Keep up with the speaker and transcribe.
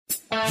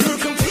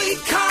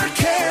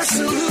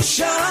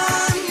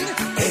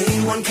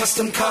A1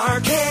 Custom Car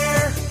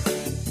Care.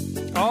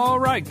 All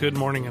right, good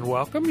morning and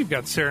welcome. You've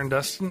got Sarah and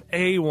Dustin,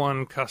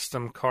 A1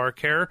 Custom Car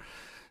Care.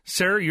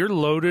 Sarah, you're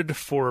loaded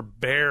for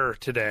bear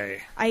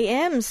today. I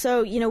am.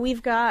 So,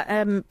 we've got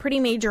a pretty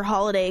major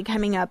holiday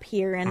coming up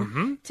here,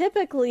 and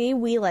typically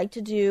we like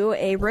to do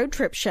a road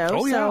trip show.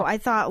 Oh, yeah. So I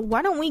thought,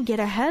 why don't we get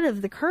ahead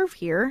of the curve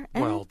here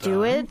and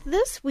do it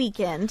this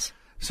weekend?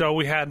 So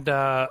we had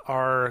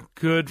our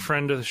good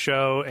friend of the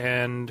show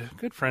and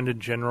good friend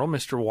in general,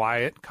 Mr.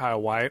 Wyatt, Kyle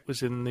Wyatt,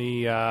 was in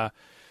the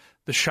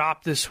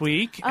shop this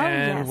week,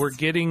 and yes. we're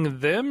getting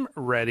them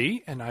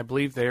ready, and I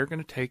believe they're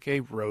going to take a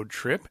road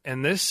trip,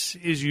 and this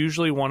is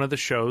usually one of the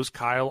shows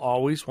Kyle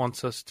always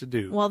wants us to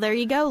do. Well, there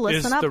you go.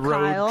 Listen up, the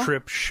Kyle. road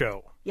trip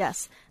show.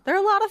 Yes. They're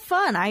a lot of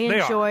fun. I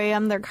enjoy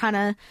them. They're kind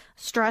of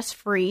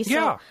stress-free. So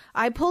Yeah.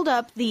 I pulled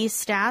up the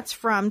stats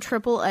from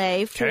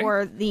AAA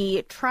for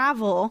the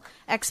travel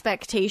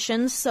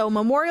expectations. So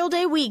Memorial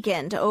Day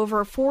weekend,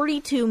 over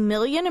 42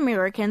 million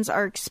Americans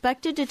are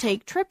expected to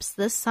take trips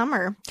this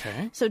summer.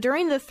 Okay. So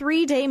during the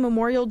 3-day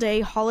Memorial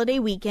Day holiday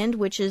weekend,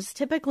 which is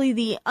typically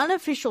the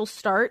unofficial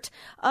start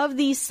of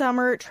the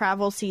summer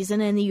travel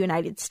season in the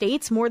United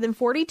States, more than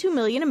 42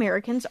 million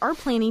Americans are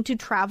planning to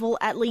travel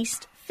at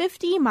least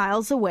 50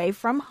 miles away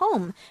from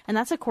home, and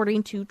that's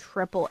according to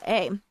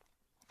AAA.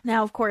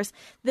 Now, of course,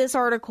 this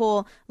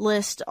article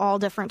lists all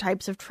different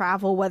types of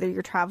travel, whether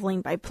you're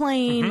traveling by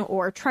plane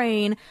or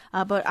train,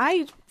 but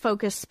I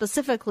focus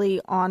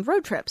specifically on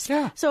road trips.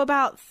 Yeah. So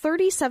about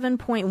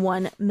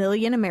 37.1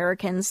 million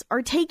Americans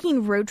are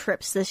taking road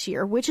trips this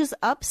year, which is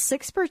up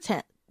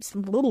 6%.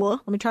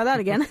 Let me try that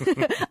again.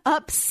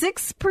 Up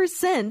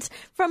 6%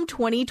 from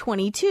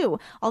 2022,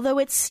 although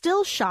it's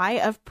still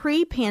shy of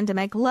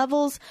pre-pandemic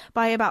levels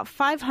by about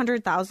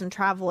 500,000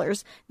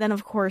 travelers. Then,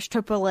 of course,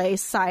 AAA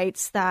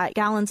cites that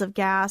gallons of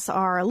gas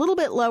are a little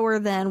bit lower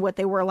than what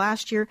they were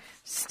last year.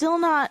 Still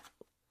not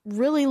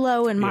really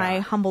low in my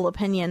humble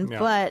opinion,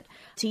 but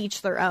to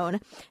each their own.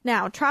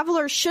 Now,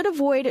 travelers should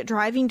avoid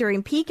driving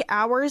during peak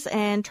hours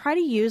and try to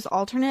use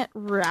alternate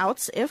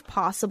routes if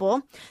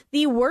possible.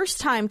 The worst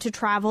time to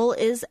travel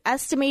is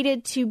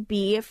estimated to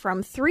be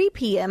from 3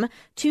 p.m.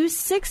 to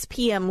 6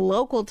 p.m.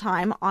 local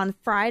time on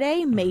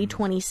Friday, May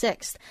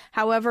 26th.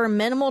 However,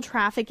 minimal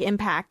traffic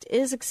impact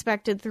is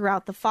expected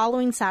throughout the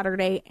following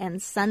Saturday and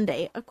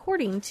Sunday,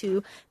 according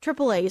to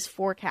AAA's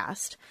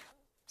forecast.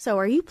 So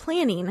are you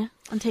planning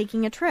on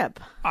taking a trip?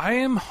 I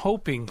am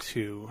hoping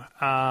to.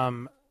 I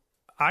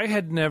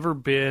had never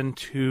been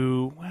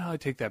to, well, I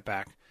take that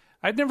back.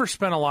 I'd never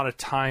spent a lot of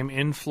time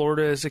in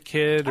Florida as a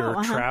kid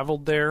or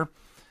traveled there.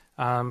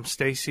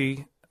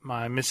 Stacy,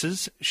 my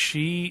missus,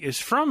 she is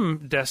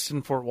from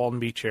Destin, Fort Walton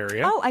Beach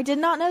area. Oh, I did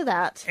not know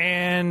that.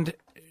 And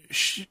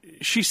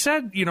she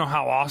said,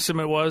 how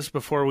awesome it was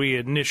before we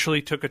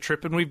initially took a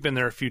trip, and we've been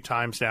there a few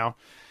times now.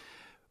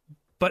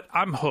 But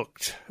I'm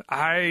hooked.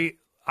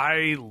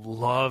 I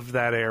love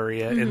that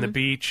area, and the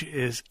beach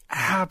is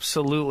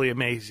absolutely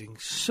amazing.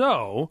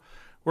 So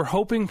we're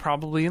hoping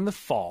probably in the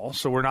fall.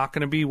 So we're not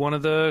going to be one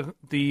of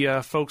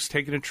the folks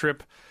taking a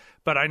trip,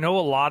 but I know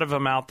a lot of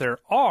them out there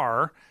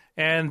are,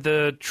 and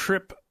the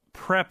trip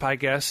prep, I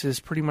guess, is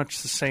pretty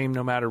much the same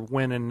no matter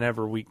when and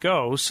never we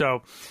go.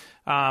 So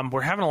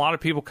we're having a lot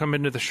of people come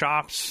into the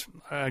shops.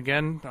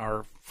 Again,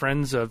 our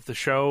friends of the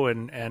show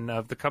and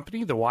of the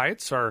company, the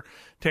Wyatts, are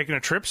taking a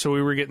trip, so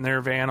we were getting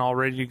their van all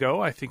ready to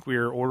go. I think we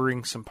are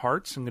ordering some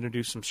parts and going to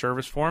do some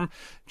service for them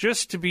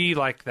just to be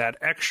like that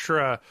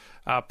extra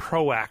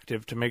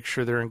proactive to make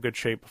sure they're in good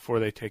shape before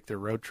they take their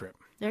road trip.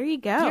 There you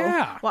go.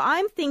 Yeah. Well,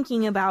 I'm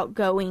thinking about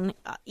going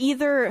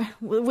either,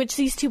 which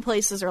these two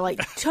places are like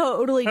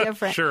totally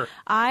different. Sure.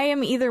 I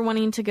am either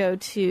wanting to go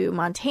to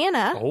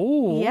Montana.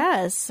 Oh.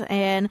 Yes.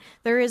 And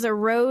there is a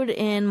road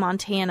in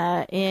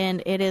Montana,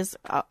 and it is,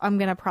 I'm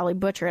going to probably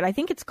butcher it. I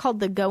think it's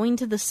called the Going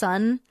to the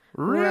Sun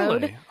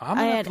Road. Really? I'm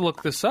going to have to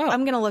look this up.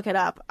 I'm going to look it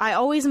up. I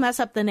always mess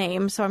up the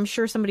name, so I'm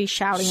sure somebody's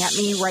shouting at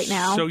me right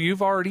now. So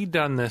you've already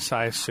done this,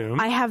 I assume.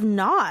 I have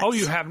not. Oh,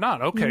 you have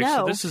not? Okay, No.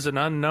 So this is an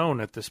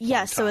unknown at this point.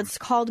 Yes, so it's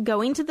called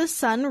Going to the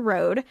Sun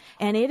Road,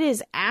 and it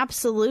is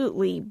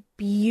absolutely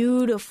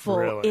beautiful.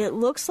 Really? It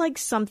looks like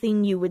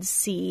something you would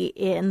see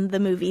in the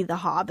movie The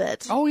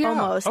Hobbit. Oh, yeah.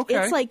 Almost. Okay.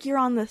 It's like you're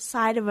on the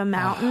side of a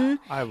mountain.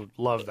 I would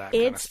love that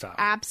kind of It's stuff.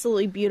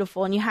 absolutely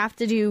beautiful, and you have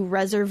to do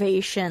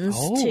reservations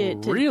to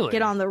really?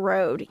 get on the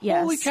road.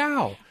 Yes. Holy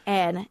cow.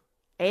 And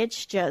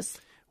it's just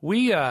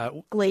We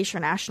Glacier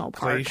National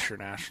Park. Glacier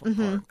National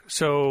Park.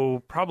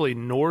 So probably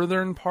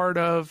northern part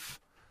of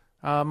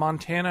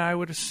Montana, I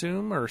would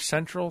assume, or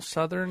central,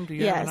 southern. Do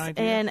you have an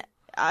idea? And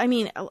I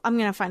mean, I'm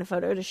going to find a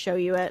photo to show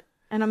you it.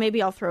 And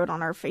maybe I'll throw it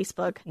on our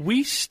Facebook.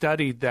 We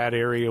studied that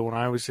area when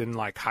I was in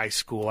like high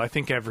school. I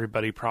think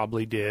everybody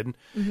probably did.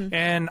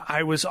 And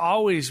I was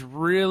always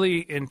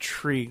really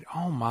intrigued.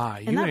 Oh my,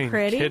 Isn't you that ain't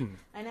pretty? kidding.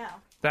 I know.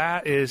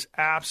 That is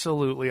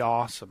absolutely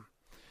awesome.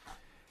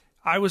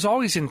 I was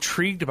always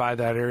intrigued by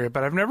that area,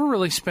 but I've never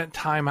really spent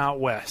time out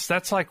west.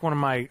 That's like one of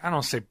my, I don't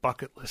want to say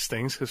bucket list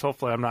things, because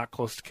hopefully I'm not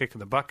close to kicking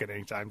the bucket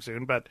anytime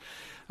soon, but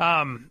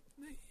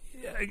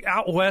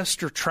out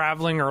west or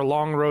traveling or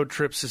long road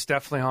trips is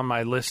definitely on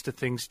my list of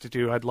things to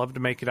do. I'd love to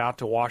make it out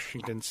to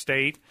Washington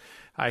State.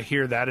 I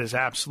hear that is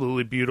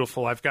absolutely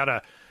beautiful. I've got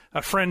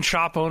a friend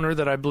shop owner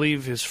that I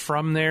believe is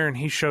from there, and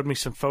he showed me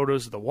some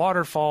photos of the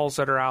waterfalls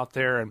that are out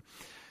there. And,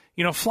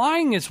 you know,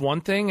 flying is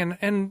one thing,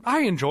 and I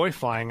enjoy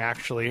flying,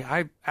 actually.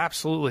 I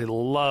absolutely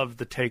love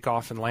the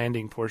takeoff and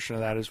landing portion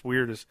of that, as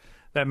weird as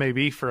that may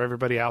be for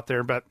everybody out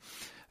there. But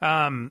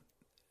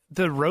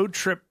the road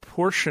trip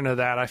portion of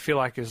that, I feel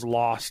like, is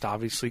lost,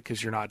 obviously,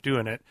 because you're not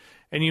doing it.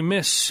 And you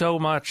miss so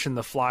much in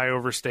the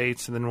flyover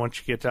states, and then once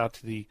you get out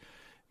to the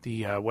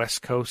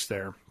West Coast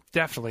there,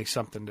 definitely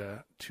something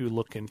to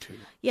look into.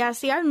 Yeah,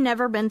 see, I've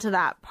never been to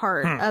that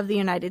part of the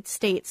United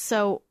States,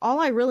 so all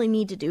I really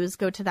need to do is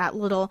go to that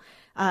little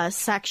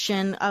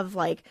section of,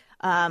 like,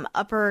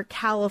 Upper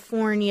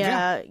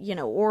California, you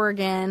know,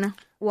 Oregon,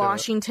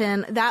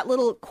 Washington, that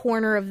little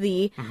corner of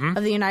the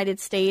United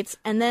States,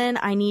 and then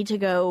I need to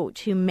go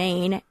to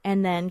Maine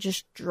and then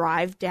just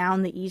drive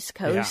down the East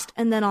Coast,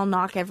 and then I'll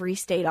knock every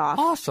state off.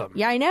 Awesome.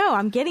 Yeah, I know.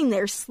 I'm getting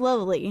there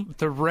slowly.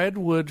 The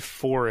redwood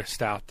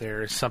forest out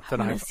there is something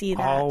I've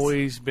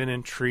always been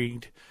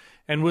intrigued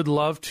and would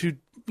love to,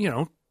 you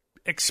know,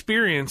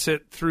 experience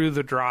it through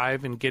the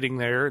drive and getting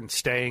there and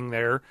staying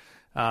there.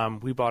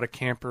 We bought a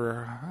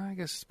camper, I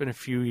guess it's been a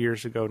few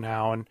years ago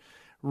now, and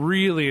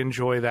really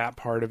enjoy that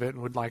part of it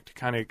and would like to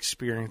kind of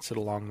experience it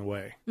along the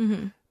way.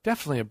 Mm-hmm.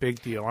 Definitely a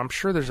big deal. I'm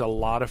sure there's a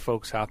lot of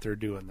folks out there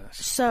doing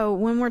this. So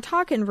when we're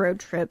talking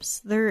road trips,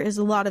 there is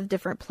a lot of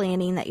different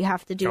planning that you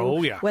have to do.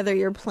 Oh, yeah. Whether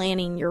you're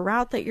planning your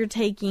route that you're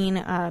taking,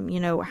 you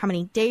know, how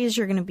many days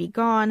you're going to be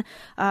gone.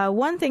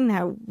 One thing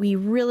that we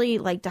really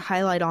like to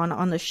highlight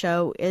on the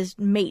show is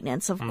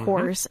maintenance, of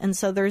course. And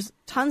so there's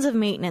tons of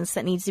maintenance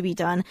that needs to be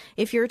done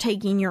if you're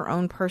taking your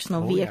own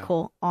personal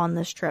vehicle on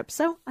this trip.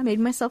 So I made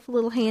myself a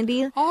little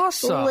handy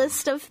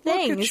list of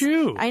things. Look at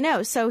you. I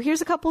know. So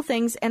here's a couple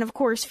things. And of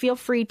course, feel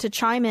free to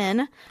chime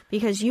in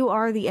because you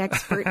are the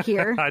expert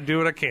here. I do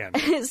what I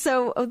can.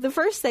 So the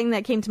first thing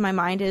that came to my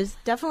mind is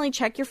definitely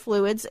check your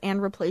fluids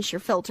and replace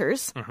your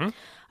filters.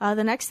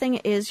 The next thing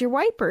is your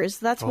wipers.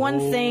 That's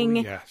one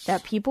thing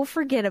that people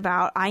forget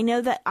about. I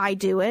know that I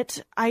do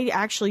it. I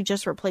actually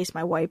just replaced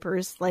my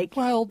wipers. Like,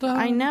 well done.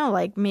 I know,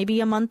 like maybe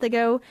a month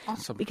ago.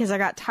 Awesome. Because I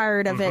got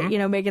tired of it, you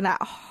know, making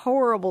that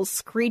horrible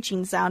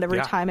screeching sound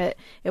every time it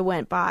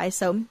went by.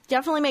 So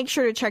definitely make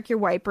sure to check your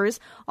wipers.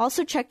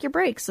 Also check your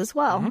brakes as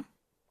well.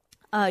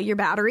 Your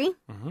battery,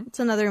 it's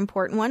another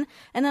important one.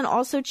 And then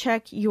also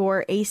check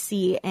your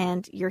AC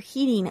and your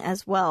heating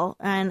as well.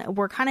 And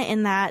we're kind of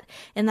in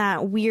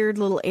that weird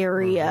little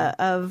area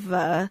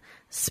of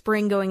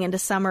spring going into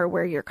summer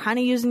where you're kind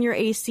of using your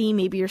AC.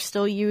 Maybe you're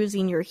still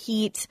using your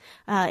heat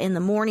in the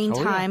morning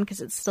time because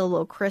it's still a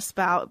little crisp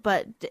out.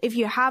 But if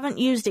you haven't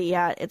used it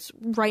yet, it's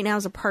right now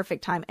is a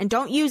perfect time. And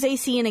don't use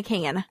AC in a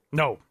can.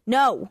 No,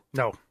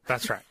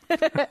 that's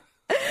right.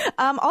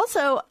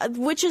 Also,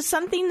 which is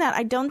something that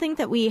I don't think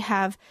that we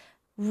have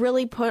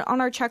really put on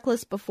our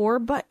checklist before,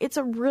 but it's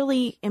a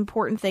really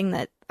important thing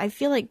that I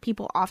feel like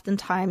people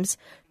oftentimes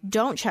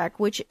don't check,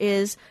 which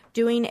is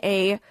doing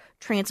a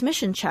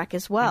transmission check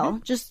as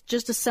well. Just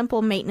a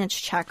simple maintenance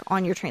check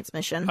on your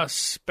transmission.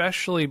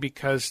 Especially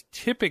because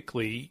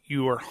typically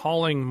you are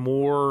hauling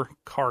more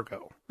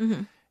cargo.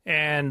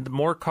 And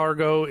more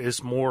cargo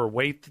is more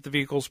weight that the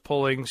vehicle's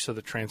pulling, so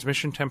the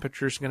transmission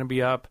temperature is going to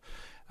be up.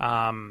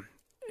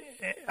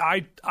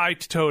 I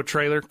tow a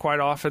trailer quite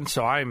often,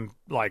 so I'm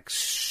like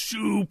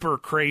super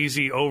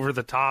crazy over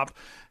the top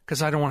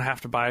because I don't want to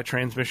have to buy a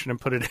transmission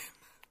and put it in.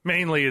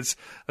 Mainly it's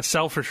a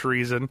selfish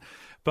reason,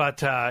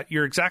 but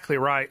you're exactly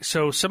right.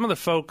 So some of the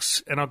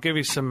folks, and I'll give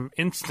you some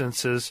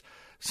instances,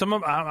 I'm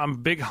a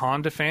big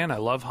Honda fan. I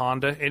love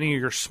Honda. Any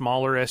of your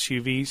smaller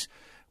SUVs,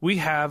 we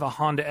have a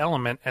Honda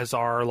Element as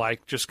our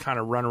like just kind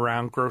of run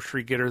around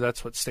grocery getter.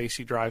 That's what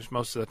Stacy drives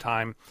most of the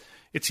time.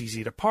 It's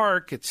easy to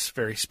park. It's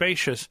very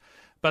spacious.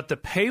 But the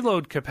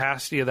payload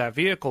capacity of that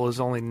vehicle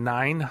is only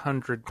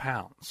 900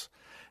 pounds.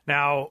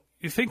 Now,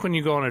 you think when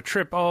you go on a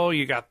trip,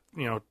 you got,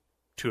 you know,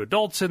 2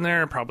 adults in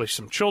there, probably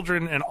some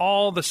children, and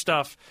all the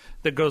stuff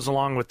that goes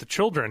along with the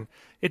children.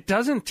 It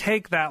doesn't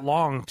take that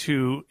long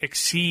to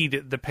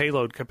exceed the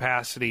payload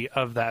capacity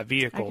of that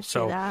vehicle.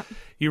 So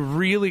you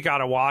really got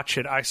to watch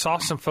it. I saw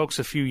some folks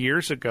a few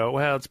years ago.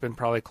 Well, it's been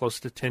probably close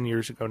to 10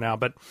 years ago now,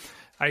 but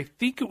I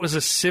think it was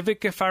a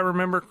Civic, if I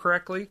remember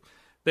correctly.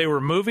 They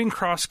were moving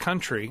cross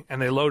country, and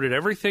they loaded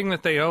everything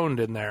that they owned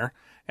in there,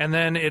 and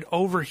then it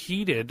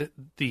overheated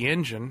the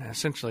engine,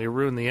 essentially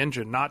ruined the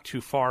engine not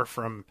too far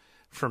from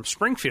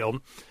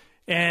Springfield,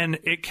 and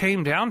it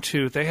came down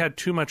to they had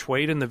too much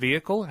weight in the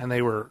vehicle, and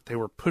they were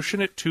pushing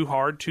it too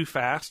hard, too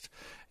fast,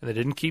 and they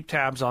didn't keep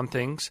tabs on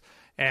things,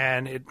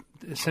 and it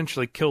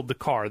essentially killed the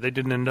car. They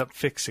didn't end up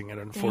fixing it,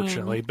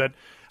 unfortunately. But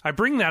I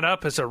bring that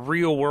up as a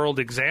real-world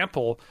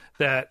example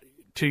that,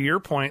 to your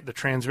point, the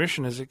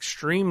transmission is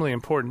extremely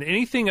important.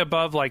 Anything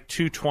above like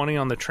 220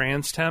 on the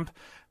trans temp,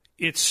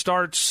 it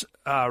starts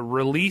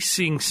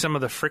releasing some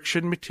of the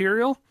friction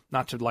material.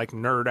 Not to like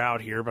nerd out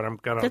here, but I'm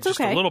going to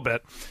just a little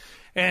bit.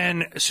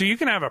 And so you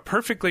can have a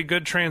perfectly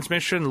good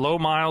transmission, low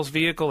miles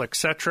vehicle,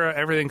 etc.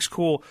 Everything's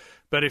cool.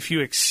 But if you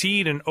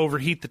exceed and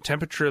overheat the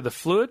temperature of the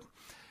fluid,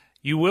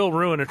 you will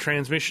ruin a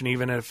transmission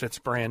even if it's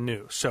brand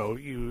new. So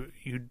you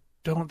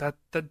don't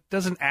that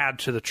doesn't add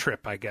to the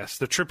trip, I guess,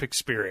 the trip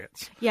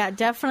experience. Yeah,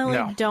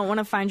 definitely don't want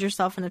to find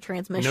yourself in a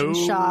transmission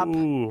shop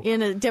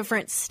in a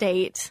different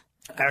state.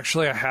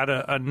 Actually, I had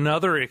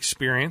another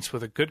experience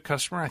with a good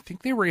customer. I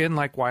think they were in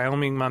like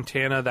Wyoming,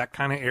 Montana, that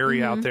kind of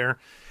area out there.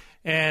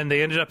 And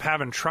they ended up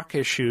having truck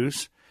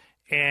issues.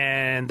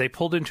 And they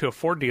pulled into a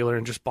Ford dealer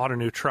and just bought a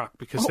new truck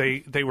because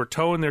they were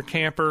towing their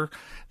camper.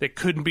 They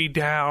couldn't be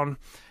down.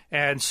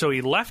 And so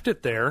he left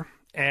it there.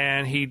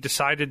 And he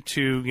decided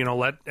to,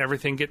 let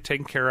everything get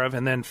taken care of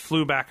and then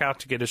flew back out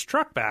to get his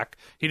truck back.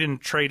 He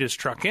didn't trade his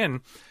truck in.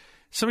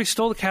 Somebody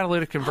stole the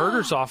catalytic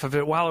converters off of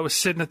it while it was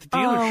sitting at the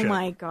dealership. Oh,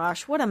 my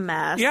gosh. What a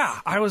mess. Yeah.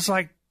 I was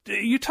like,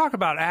 you talk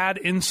about add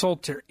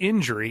insult to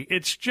injury.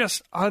 It's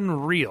just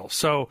unreal.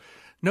 So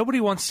nobody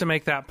wants to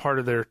make that part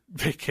of their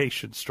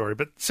vacation story.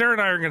 But Sarah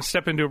and I are going to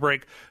step into a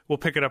break. We'll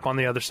pick it up on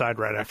the other side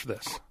right after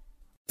this.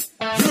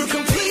 Your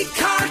complete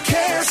car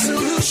care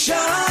solution.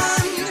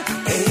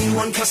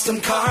 A1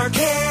 Custom Car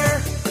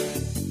Care.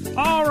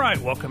 All right,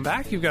 welcome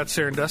back. You've got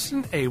Sarah and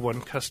Dustin,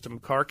 A1 Custom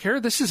Car Care.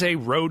 This is a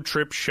road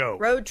trip show.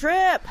 Road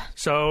trip.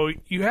 So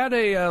you had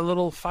a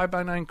little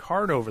 5x9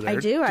 card over there. I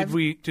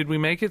do. Did we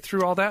make it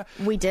through all that?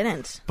 We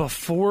didn't.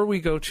 Before we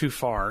go too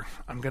far,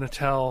 I'm going to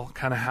tell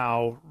kind of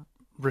how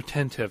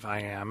retentive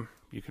I am.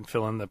 You can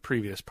fill in the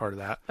previous part of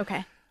that.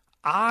 Okay.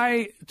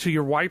 To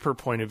your wiper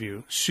point of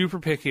view, super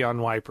picky on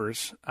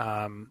wipers.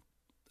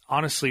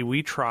 Honestly,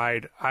 we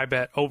tried, I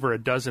bet, over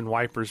a dozen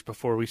wipers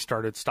before we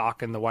started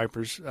stocking the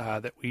wipers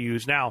that we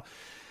use now.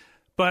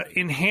 But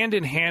in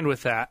hand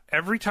with that,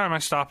 every time I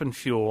stop and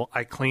fuel,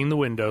 I clean the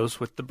windows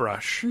with the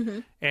brush.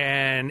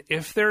 And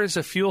if there is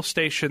a fuel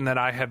station that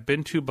I have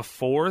been to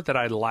before that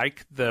I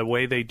like the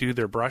way they do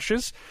their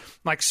brushes,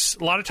 like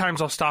a lot of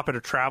times I'll stop at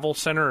a travel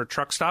center or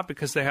truck stop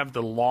because they have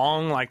the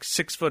long, like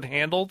 6-foot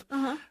handled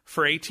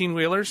for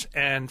 18-wheelers.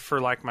 And for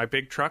like my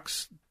big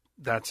trucks,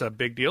 that's a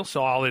big deal.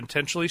 So I'll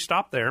intentionally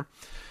stop there.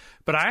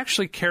 But I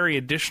actually carry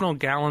additional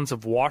gallons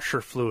of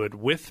washer fluid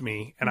with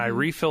me, and I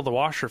refill the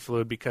washer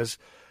fluid because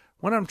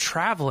when I'm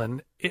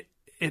traveling,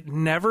 it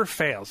never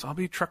fails. I'll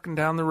be trucking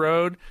down the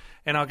road,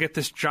 and I'll get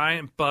this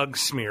giant bug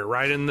smear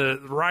right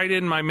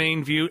in my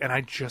main view, and I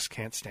just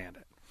can't stand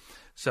it.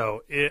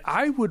 So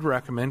I would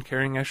recommend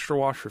carrying extra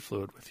washer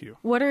fluid with you.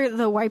 What are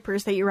the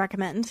wipers that you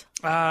recommend?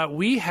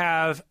 We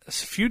have a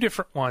few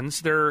different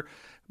ones. They're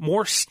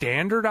more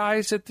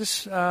standardized at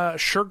this.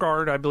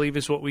 SureGuard, I believe,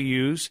 is what we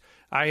use.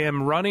 I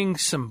am running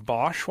some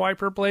Bosch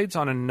wiper blades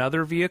on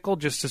another vehicle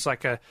just as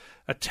like a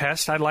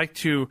test. I like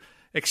to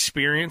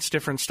experience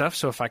different stuff,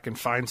 so if I can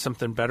find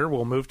something better,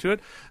 we'll move to it.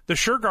 The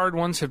SureGuard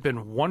ones have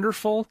been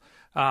wonderful.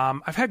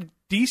 I've had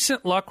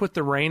decent luck with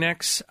the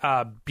Rain-X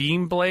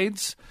beam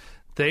blades.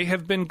 They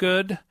have been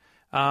good.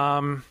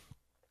 When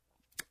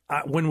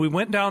we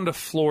went down to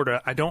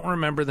Florida, I don't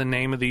remember the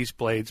name of these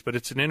blades, but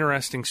it's an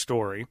interesting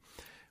story.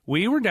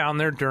 We were down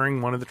there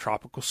during one of the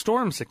tropical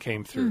storms that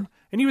came through.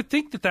 And you would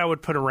think that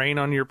would put a rain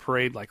on your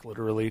parade, like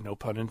literally, no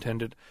pun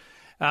intended.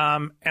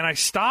 And I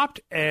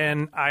stopped,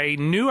 and I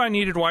knew I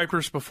needed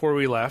wipers before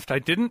we left. I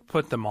didn't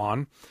put them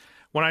on.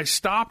 When I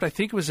stopped, I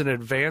think it was an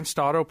Advanced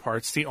Auto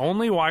Parts. The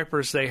only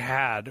wipers they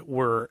had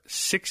were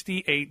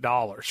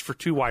 $68 for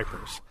 2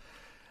 wipers.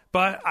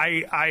 But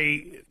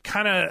I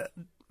kind of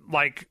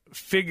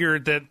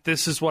figured that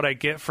this is what I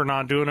get for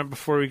not doing it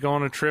before we go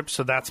on a trip,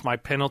 so that's my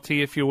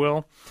penalty, if you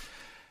will.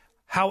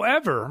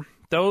 However,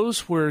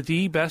 those were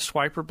the best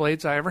wiper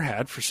blades I ever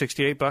had. For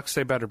 $68,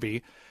 they better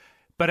be.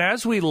 But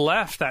as we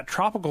left, that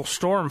tropical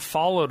storm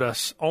followed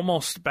us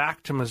almost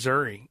back to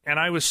Missouri. And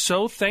I was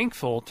so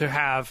thankful to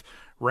have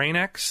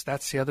Rain-X.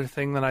 That's the other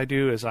thing that I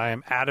do, is I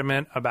am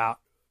adamant about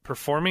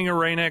performing a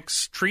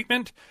Rain-X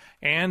treatment.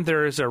 And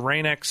there is a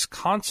Rain-X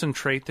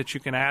concentrate that you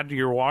can add to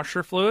your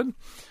washer fluid.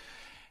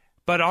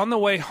 But on the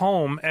way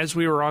home, as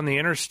we were on the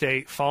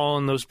interstate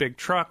following those big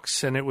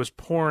trucks and it was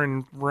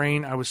pouring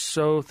rain, I was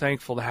so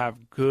thankful to have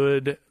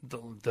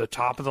the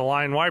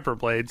top-of-the-line wiper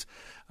blades.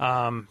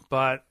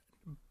 But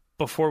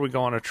before we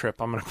go on a trip,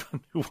 I'm going to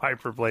put new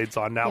wiper blades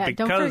on now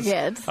because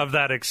of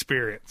that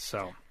experience.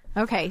 So.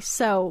 Okay,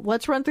 so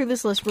let's run through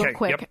this list real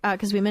quick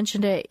because we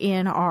mentioned it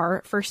in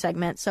our first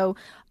segment. So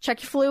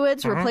check your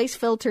fluids, replace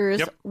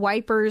filters,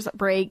 wipers,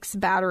 brakes,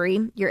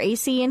 battery, your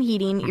AC and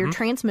heating, your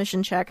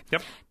transmission check.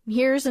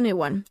 Here's a new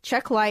one.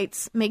 Check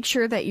lights. Make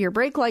sure that your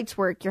brake lights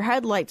work, your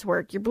headlights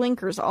work, your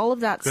blinkers, all of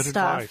that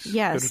stuff. Advice.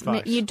 Yes, Good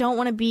advice. You don't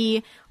want to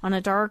be on a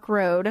dark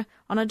road,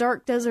 on a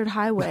dark desert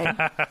highway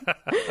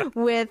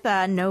with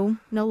no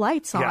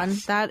lights on.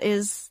 Yes. That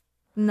is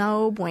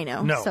no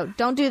bueno. No. So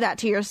don't do that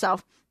to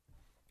yourself.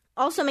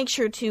 Also, make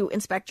sure to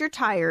inspect your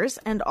tires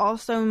and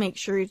also make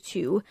sure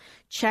to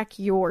check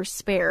your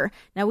spare.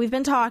 Now, we've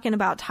been talking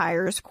about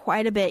tires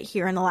quite a bit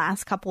here in the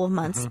last couple of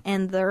months,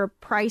 and their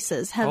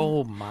prices have...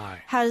 Oh, my.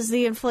 Has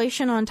the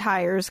inflation on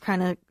tires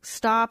kind of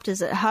stopped?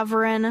 Is it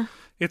hovering?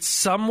 It's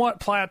somewhat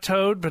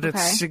plateaued, but Okay.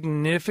 it's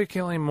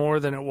significantly more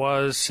than it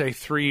was, say,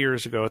 3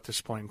 years ago at this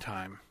point in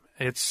time.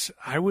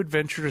 I would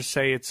venture to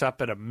say it's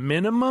up at a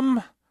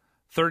minimum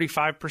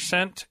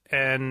 35%,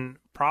 and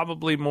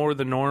probably more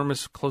the norm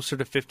is closer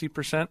to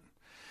 50%.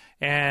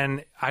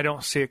 And I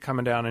don't see it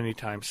coming down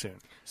anytime soon.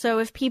 So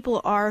if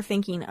people are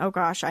thinking, oh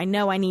gosh, I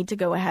know I need to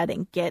go ahead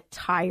and get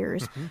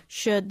tires,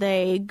 should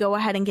they go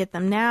ahead and get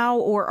them now,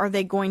 or are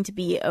they going to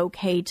be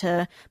okay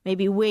to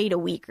maybe wait a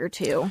week or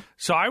two?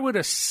 So I would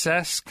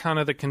assess kind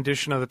of the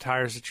condition of the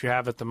tires that you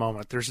have at the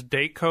moment. There's a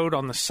date code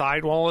on the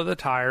sidewall of the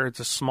tire.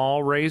 It's a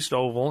small raised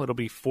oval. It'll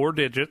be 4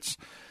 digits.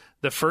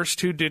 The first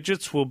 2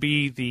 digits will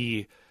be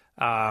the,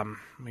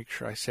 make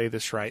sure I say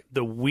this right,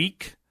 the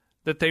week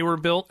that they were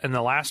built, and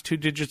the last 2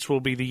 digits will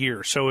be the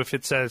year. So if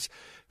it says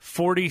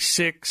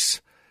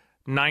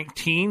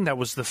 4619, that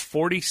was the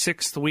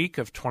 46th week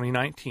of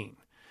 2019.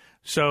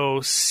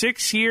 So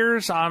 6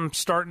 years, I'm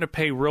starting to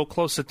pay real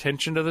close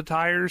attention to the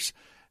tires,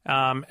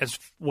 as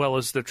well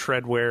as the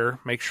tread wear,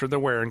 make sure they're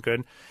wearing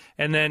good.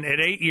 And then at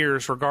 8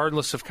 years,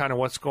 regardless of kind of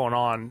what's going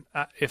on,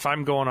 if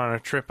I'm going on a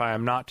trip, I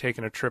am not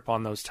taking a trip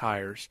on those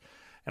tires.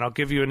 And I'll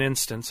give you an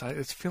instance.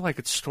 I feel like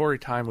it's story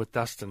time with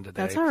Dustin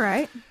today. That's all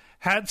right.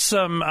 Had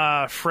some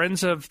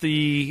friends of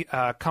the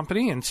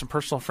company and some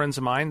personal friends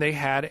of mine. They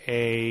had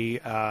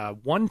a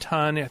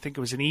 1-ton, I think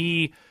it was an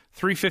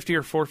E350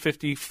 or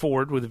 450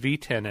 Ford with a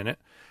V10 in it.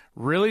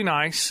 Really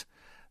nice.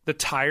 The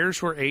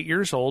tires were 8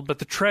 years old, but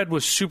the tread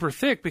was super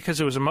thick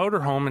because it was a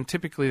motorhome, and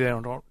typically they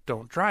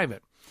don't drive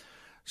it.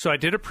 So I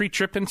did a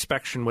pre-trip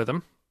inspection with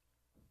them,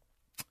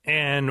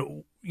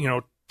 and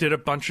did a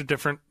bunch of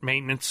different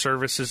maintenance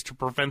services to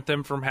prevent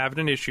them from having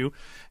an issue.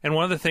 And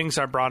one of the things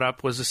I brought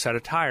up was a set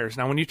of tires.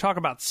 Now, when you talk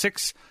about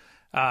 6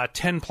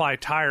 10-ply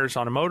tires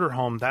on a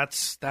motorhome,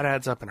 that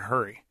adds up in a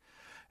hurry.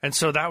 And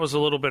so that was a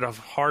little bit of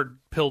a hard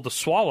pill to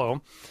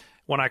swallow.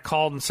 When I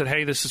called and said,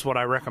 hey, this is what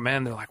I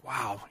recommend, they're like,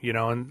 wow,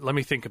 and let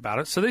me think about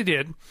it. So they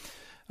did.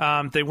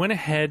 They went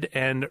ahead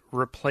and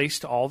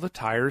replaced all the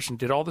tires and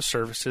did all the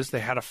services.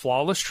 They had a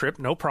flawless trip,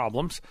 no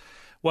problems.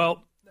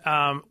 Well,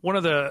 one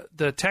of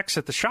the techs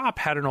at the shop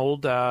had an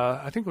old,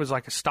 I think it was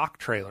like a stock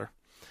trailer.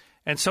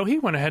 And so he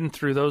went ahead and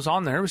threw those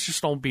on there. It was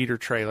just an old beater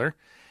trailer.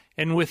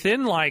 And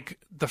within like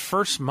the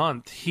first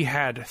month, he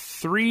had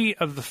 3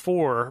 of the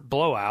 4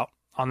 blowout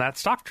on that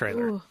stock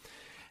trailer. Ooh.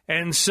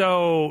 And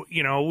so,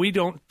 we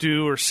don't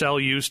do or sell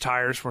used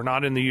tires. We're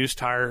not in the used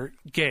tire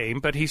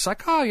game. But he's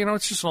like, oh,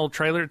 it's just an old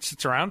trailer. It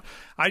sits around.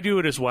 I do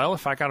it as well.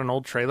 If I got an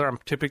old trailer, I'm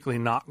typically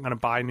not going to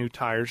buy new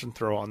tires and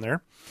throw on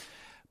there.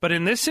 But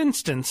in this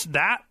instance,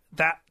 that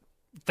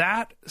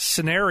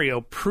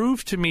scenario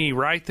proved to me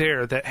right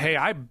there that, hey,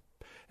 I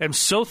am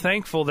so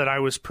thankful that I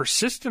was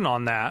persistent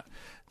on that,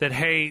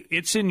 hey,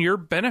 it's in your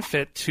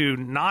benefit to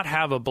not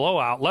have a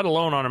blowout, let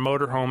alone on a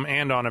motorhome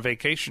and on a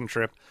vacation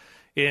trip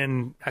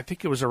in, I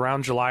think it was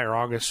around July or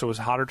August, so it was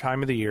a hotter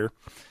time of the year.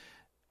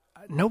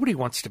 Nobody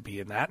wants to be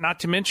in that, not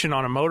to mention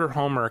on a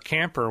motorhome or a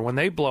camper. When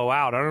they blow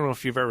out, I don't know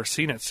if you've ever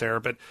seen it, Sarah,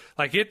 but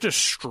like it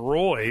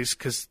destroys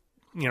because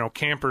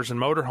campers and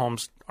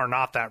motorhomes are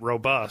not that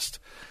robust.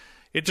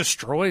 It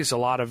destroys a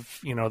lot of,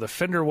 the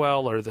fender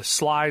well or the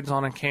slides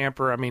on a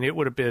camper. I mean, it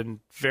would have been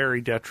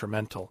very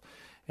detrimental.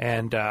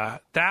 And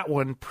that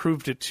one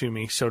proved it to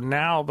me. So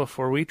now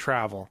before we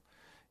travel,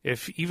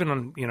 if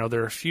even,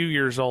 they're a few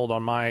years old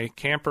on my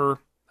camper,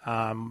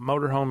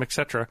 motorhome,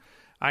 etc.,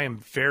 I am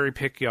very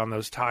picky on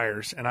those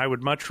tires. And I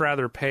would much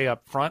rather pay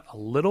up front a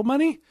little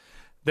money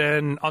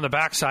than on the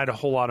backside a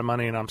whole lot of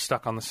money and I'm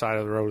stuck on the side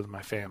of the road with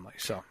my family.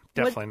 So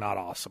definitely not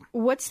awesome.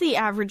 What's the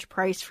average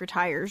price for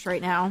tires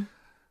right now?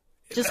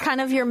 Just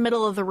kind of your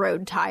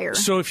middle-of-the-road tire.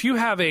 So if you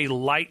have a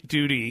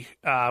light-duty,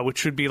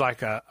 which would be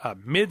like a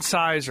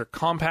mid-size or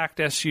compact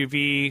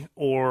SUV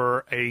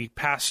or a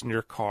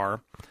passenger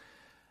car,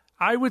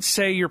 I would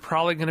say you're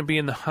probably going to be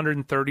in the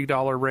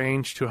 $130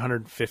 range to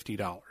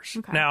 $150.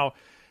 Okay. Now,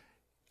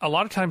 a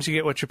lot of times you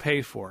get what you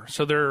pay for.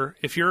 So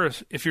if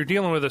you're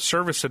dealing with a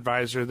service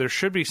advisor, there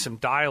should be some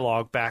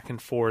dialogue back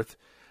and forth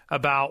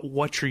about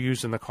what you're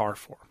using the car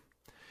for.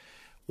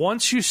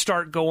 Once you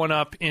start going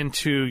up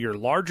into your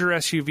larger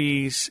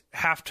SUVs,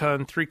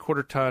 half-ton,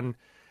 three-quarter-ton,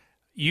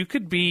 you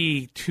could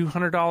be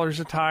 $200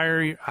 a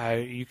tire.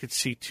 You could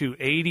see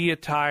 $280 a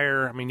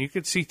tire. I mean, you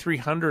could see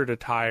 $300 a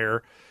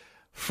tire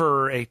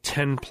for a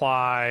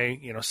 10-ply,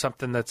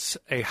 something that's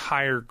a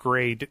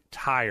higher-grade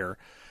tire.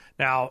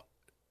 Now,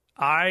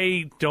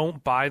 I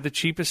don't buy the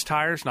cheapest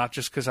tires, not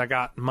just because I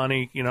got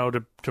money,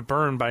 to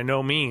burn by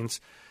no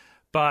means,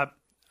 but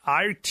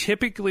I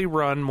typically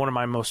run one of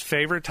my most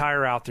favorite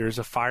tire out there is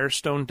a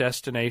Firestone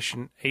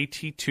Destination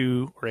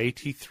AT2 or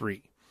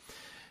AT3.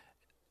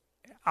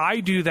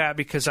 I do that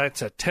because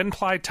it's a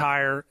 10-ply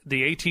tire.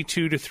 The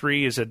AT2 to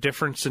 3 is a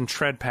difference in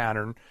tread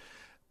pattern,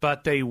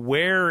 but they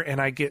wear and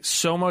I get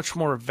so much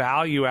more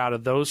value out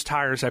of those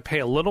tires. I pay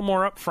a little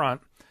more up front,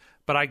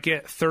 but I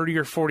get 30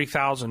 or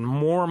 40,000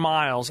 more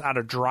miles out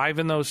of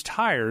driving those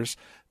tires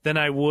than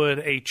I would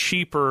a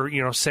cheaper,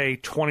 say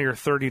 $20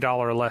 or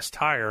 $30 less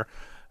tire.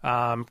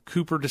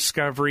 Cooper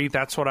Discovery,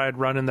 that's what I had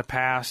run in the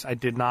past. I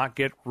did not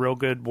get real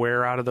good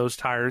wear out of those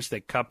tires.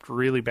 They cupped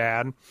really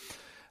bad.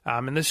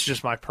 And this is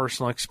just my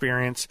personal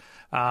experience.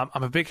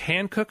 I'm a big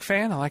Hankook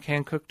fan. I like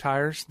Hankook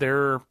tires.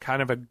 They're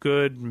kind of a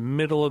good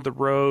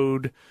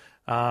middle-of-the-road,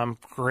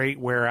 great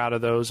wear out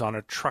of those on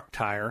a truck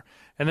tire.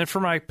 And then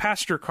for my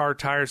passenger car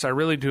tires, I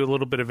really do a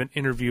little bit of an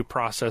interview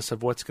process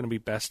of what's going to be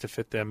best to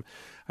fit them.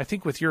 I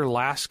think with your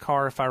last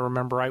car, if I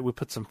remember right, we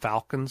put some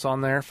Falcons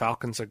on there.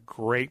 Falcon's a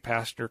great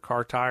passenger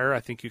car tire. I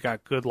think you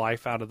got good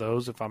life out of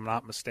those, if I'm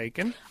not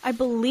mistaken. I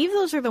believe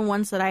those are the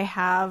ones that I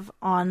have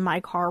on my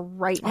car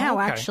right now,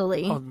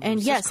 actually.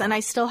 And yes, and I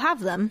still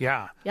have them.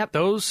 Yeah. Yep.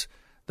 Those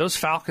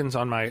Falcons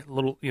on my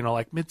little,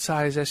 like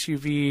mid-size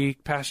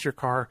SUV passenger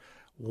car,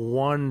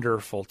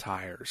 wonderful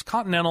tires.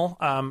 Continental,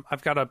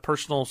 I've got a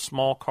personal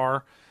small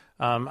car.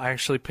 I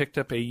actually picked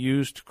up a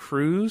used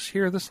Cruise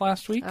here this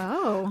last week.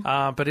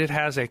 Oh. But it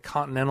has a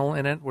Continental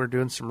in it. We're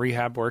doing some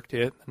rehab work to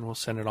it, and we'll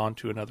send it on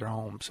to another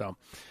home. So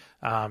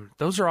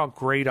those are all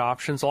great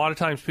options. A lot of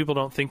times people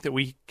don't think that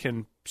we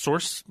can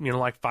source,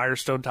 like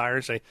Firestone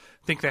tires. They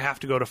think they have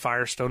to go to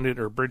Firestone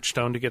or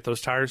Bridgestone to get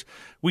those tires.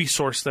 We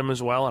source them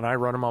as well, and I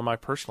run them on my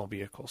personal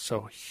vehicle.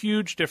 So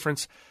huge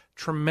difference.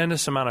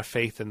 Tremendous amount of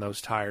faith in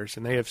those tires,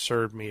 and they have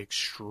served me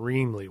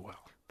extremely well.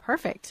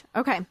 Perfect.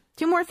 Okay.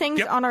 2 more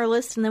things on our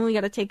list, and then we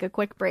got to take a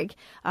quick break.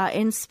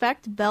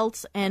 Inspect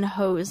belts and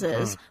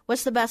hoses.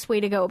 What's the best way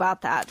to go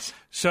about that?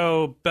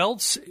 So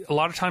belts, a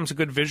lot of times a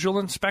good visual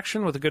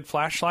inspection with a good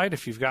flashlight.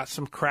 If you've got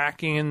some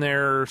cracking in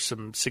there,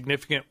 some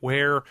significant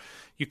wear,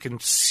 you can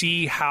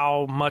see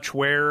how much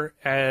wear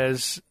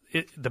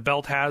the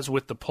belt has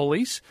with the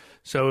pulleys.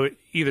 So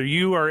either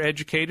you are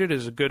educated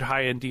as a good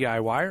high-end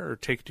DIY or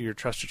take it to your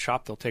trusted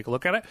shop. They'll take a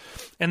look at it.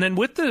 And then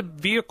with the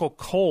vehicle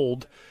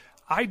cold,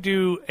 I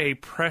do a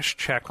press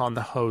check on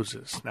the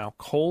hoses. Now,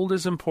 cold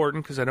is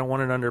important because I don't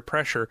want it under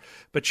pressure,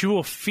 but you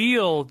will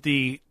feel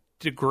the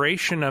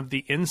degradation of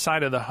the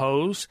inside of the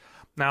hose.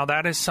 Now,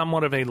 that is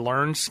somewhat of a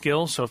learned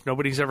skill, so if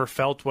nobody's ever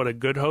felt what a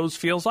good hose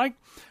feels like,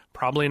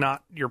 probably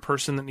not your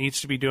person that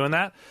needs to be doing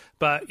that,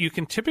 but you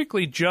can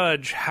typically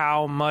judge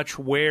how much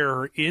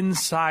wear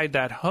inside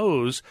that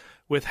hose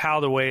with how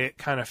the way it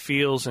kind of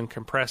feels and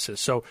compresses.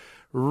 So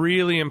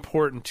really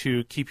important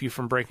to keep you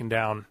from breaking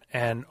down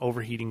and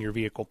overheating your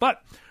vehicle.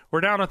 But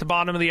we're down at the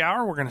bottom of the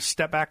hour. We're going to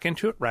step back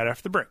into it right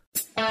after the break.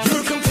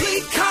 Your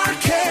complete car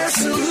care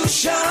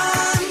solution.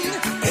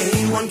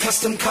 A1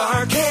 Custom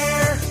Car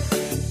Care.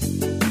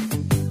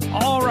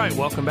 All right,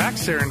 welcome back,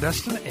 Sarah and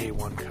Dustin,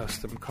 A1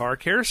 Custom Car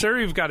Care.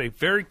 Sarah, you've got a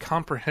very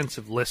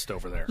comprehensive list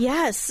over there.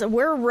 Yes,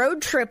 we're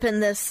road tripping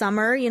this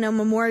summer.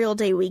 Memorial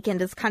Day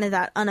weekend is kind of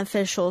that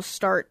unofficial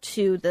start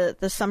to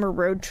the summer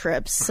road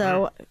trips.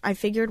 So I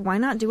figured, why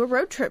not do a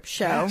road trip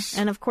show? Yes.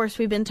 And of course,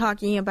 we've been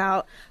talking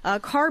about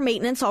car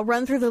maintenance. I'll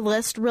run through the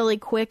list really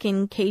quick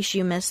in case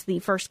you missed the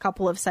first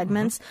couple of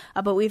segments.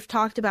 But we've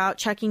talked about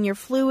checking your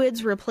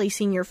fluids,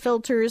 replacing your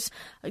filters,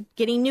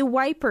 getting new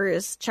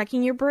wipers,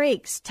 checking your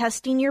brakes,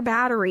 testing your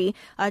battery,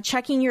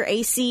 checking your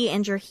AC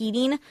and your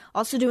heating,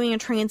 also doing a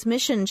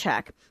transmission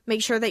check.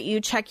 Make sure that you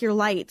check your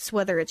lights,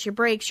 whether it's your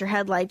brakes, your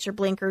headlights, your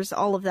blinkers,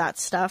 all of that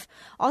stuff.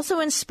 Also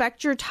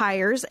inspect your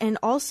tires and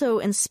also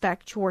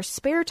inspect your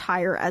spare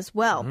tire as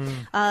well.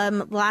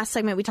 Last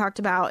segment we talked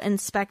about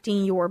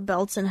inspecting your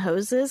belts and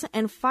hoses.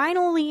 And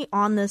finally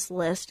on this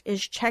list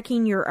is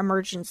checking your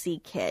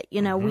emergency kit.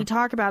 We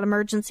talk about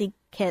emergency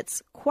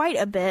kits quite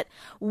a bit,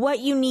 what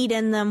you need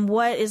in them,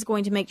 what is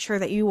going to make sure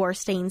that you are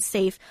staying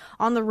safe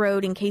on the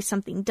road in case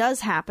something does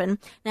happen.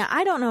 Now,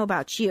 I don't know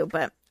about you,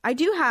 but I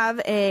do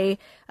have a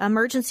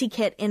emergency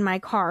kit in my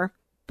car,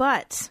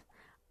 but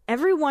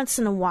every once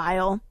in a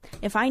while,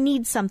 if I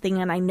need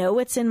something and I know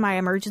it's in my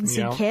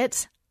emergency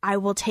kit, I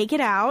will take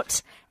it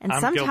out, and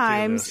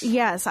sometimes,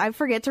 yes, I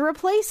forget to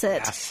replace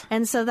it. Yes.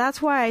 And so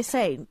that's why I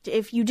say,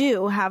 if you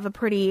do have a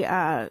pretty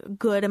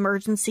good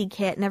emergency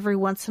kit, and every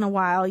once in a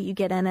while you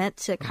get in it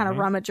to kind of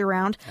rummage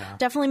around,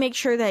 definitely make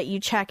sure that you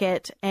check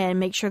it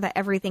and make sure that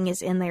everything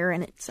is in there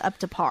and it's up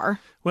to par.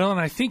 Well, and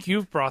I think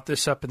you've brought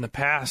this up in the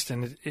past,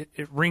 and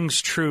it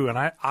rings true.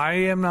 And I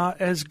am not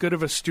as good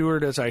of a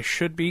steward as I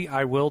should be.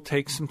 I will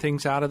take some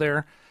things out of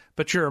there.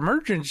 But your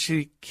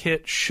emergency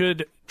kit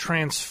should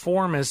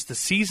transform as the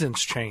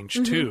seasons change,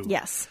 too.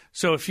 Yes.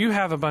 So if you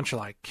have a bunch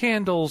of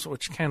candles,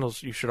 which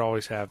candles you should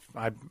always have.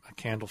 I'm a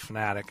candle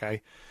fanatic.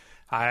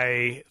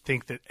 I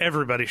think that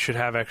everybody should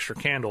have extra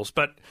candles.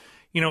 But,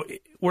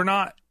 we're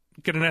not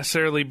going to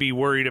necessarily be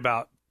worried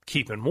about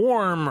keeping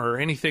warm or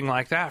anything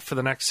like that for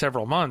the next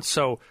several months.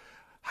 So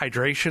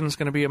hydration is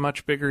going to be a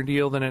much bigger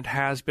deal than it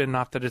has been.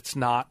 Not that it's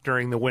not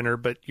during the winter,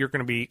 but you're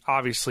going to be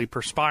obviously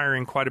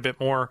perspiring quite a bit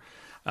more.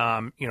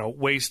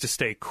 Ways to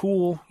stay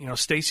cool.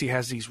 Stacy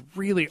has these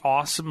really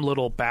awesome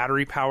little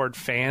battery-powered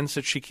fans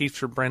that she keeps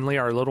for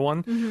Brinley, our little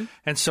one.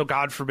 And so,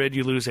 God forbid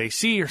you lose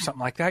AC or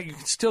something like that, you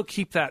can still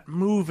keep that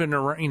moving,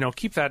 or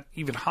keep that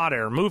even hot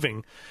air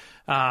moving.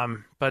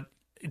 But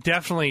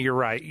definitely, you're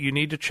right. You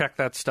need to check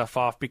that stuff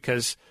off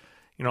because,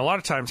 a lot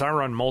of times I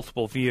run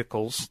multiple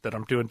vehicles that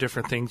I'm doing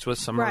different things with.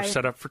 Some are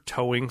set up for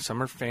towing,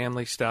 some are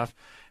family stuff.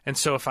 And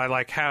so if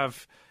I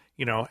have,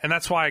 and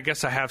that's why I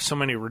guess I have so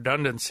many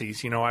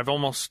redundancies. I've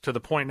almost to the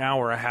point now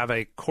where I have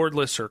a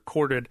cordless or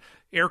corded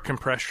air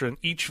compressor in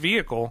each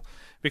vehicle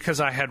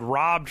because I had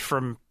robbed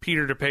from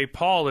Peter to pay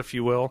Paul, if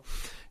you will.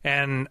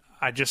 And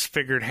I just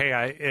figured, hey,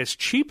 as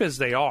cheap as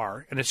they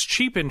are, and it's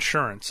cheap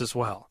insurance as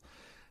well,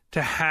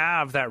 to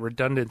have that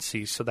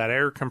redundancy. So that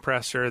air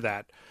compressor,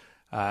 that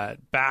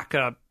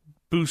backup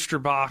booster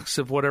box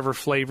of whatever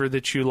flavor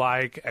that you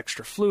like,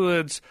 extra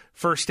fluids,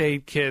 first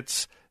aid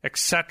kits,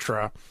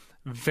 etc.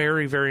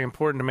 Very, very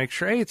important to make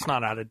sure, hey, it's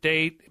not out of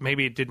date.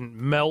 Maybe it didn't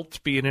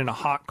melt being in a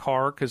hot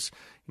car because,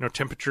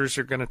 temperatures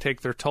are going to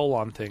take their toll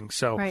on things.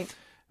 So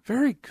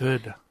very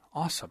good.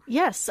 Awesome.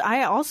 Yes,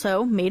 I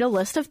also made a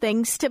list of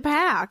things to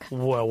pack.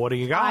 Well, what do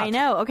you got? I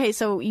know. Okay,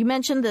 so you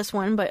mentioned this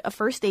one, but a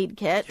first aid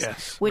kit,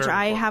 which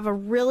I have a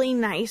really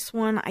nice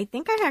one. I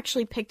think I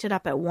actually picked it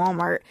up at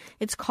Walmart.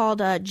 It's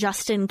called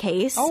Just In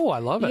Case. Oh, I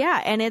love it.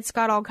 Yeah, and it's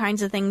got all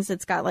kinds of things.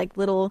 It's got like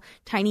little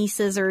tiny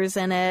scissors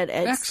in it.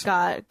 It's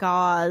got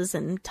gauze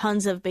and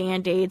tons of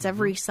Band-Aids,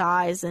 every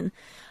size, and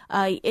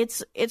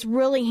it's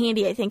really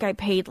handy. I think I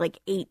paid like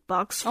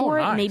 $8 for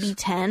it, maybe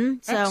 10.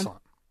 So. Excellent.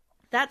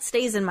 That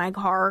stays in my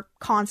car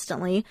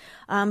constantly.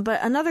 But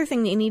another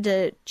thing that you need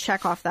to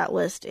check off that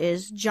list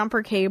is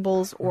jumper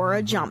cables or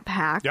a jump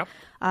pack. Yep.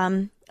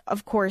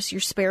 Of course,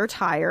 your spare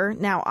tire.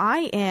 Now,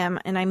 I am,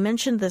 and I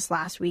mentioned this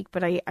last week,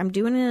 but I'm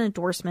doing an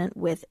endorsement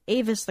with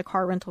Avis, the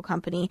car rental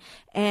company.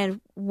 And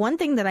one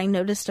thing that I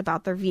noticed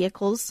about their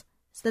vehicles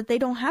is that they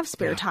don't have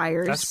spare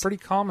tires. That's pretty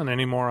common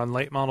anymore on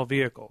late model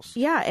vehicles.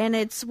 Yeah, and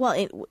it's,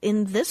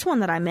 in this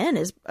one that I'm in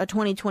is a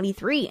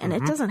 2023, and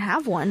it doesn't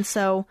have one.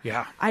 So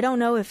I don't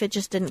know if it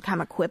just didn't come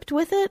equipped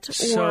with it.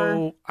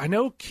 So I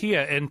know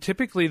Kia, and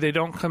typically they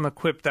don't come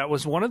equipped. That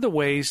was one of the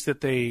ways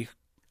that they,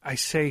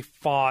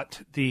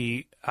 fought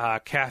the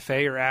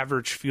CAFE or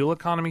average fuel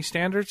economy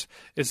standards,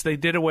 is they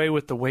did away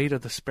with the weight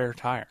of the spare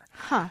tire,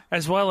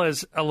 as well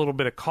as a little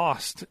bit of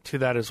cost to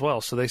that as well.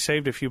 So they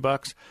saved a few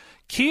bucks.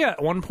 Kia,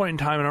 at one point in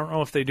time, I don't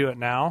know if they do it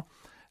now,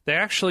 they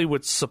actually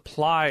would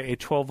supply a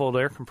 12-volt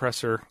air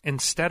compressor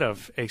instead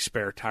of a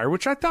spare tire,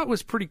 which I thought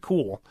was pretty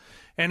cool.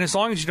 And as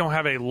long as you don't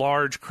have a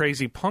large,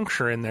 crazy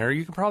puncture in there,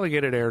 you can probably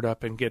get it aired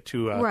up and get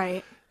to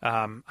right.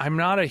 I'm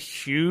not a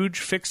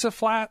huge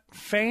Fix-A-Flat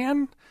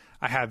fan.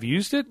 I have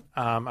used it.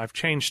 I've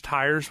changed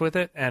tires with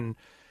it. And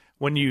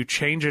when you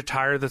change a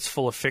tire that's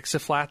full of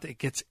Fix-A-Flat, it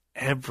gets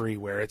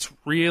everywhere. It's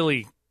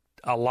really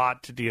a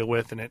lot to deal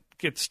with, and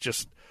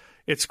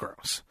it's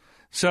gross.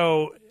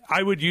 So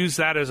I would use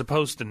that as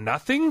opposed to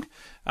nothing,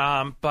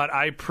 but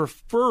I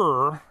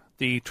prefer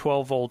the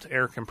 12-volt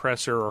air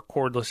compressor or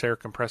cordless air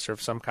compressor of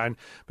some kind.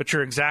 But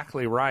you're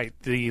exactly right.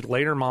 The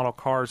later model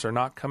cars are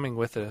not coming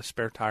with a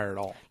spare tire at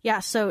all. Yeah,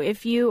 so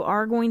if you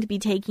are going to be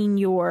taking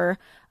your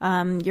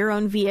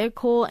own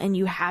vehicle and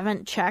you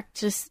haven't checked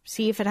to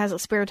see if it has a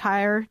spare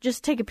tire,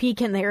 just take a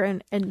peek in there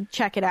and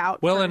check it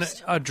out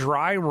first. And a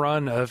dry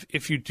run of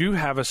if you do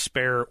have a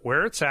spare,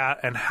 where it's at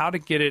and how to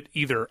get it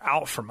either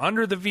out from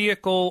under the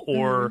vehicle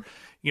or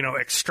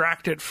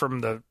extract it from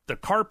the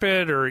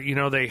carpet, or,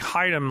 they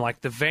hide them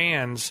like the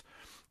vans.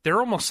 They're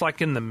almost like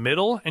in the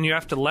middle, and you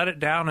have to let it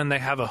down, and they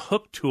have a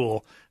hook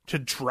tool to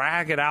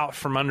drag it out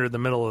from under the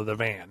middle of the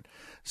van.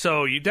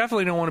 So you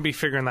definitely don't want to be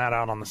figuring that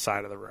out on the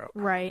side of the road.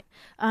 Right.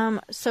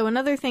 So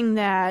another thing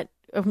that,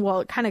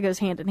 it kind of goes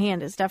hand in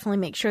hand, is definitely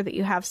make sure that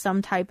you have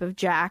some type of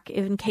jack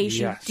in case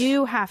you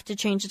do have to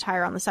change a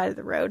tire on the side of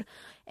the road.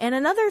 And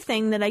another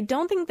thing that I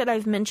don't think that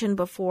I've mentioned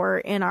before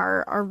in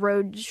our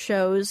road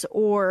shows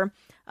or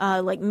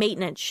like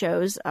maintenance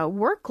shows,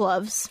 work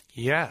gloves.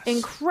 Yes.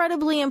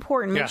 Incredibly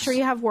important. Make sure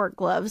you have work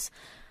gloves.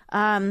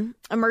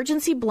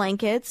 Emergency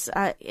blankets.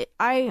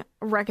 I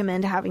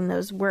recommend having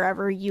those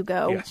wherever you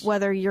go,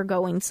 whether you're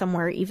going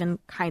somewhere even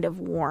kind of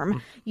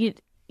warm.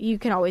 You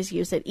can always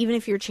use it, even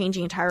if you're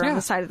changing a tire on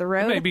the side of the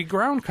road. It may be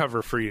ground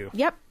cover for you.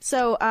 Yep.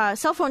 So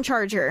cell phone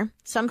charger.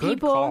 Some Good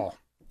people... call.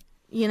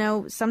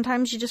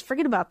 Sometimes you just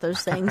forget about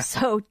those things.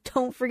 So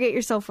don't forget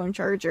your cell phone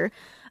charger.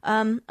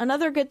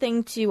 Another good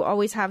thing to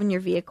always have in your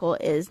vehicle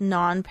is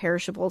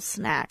non-perishable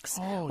snacks.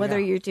 Whether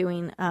you're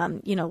doing,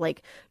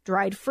 like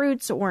dried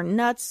fruits or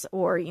nuts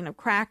or,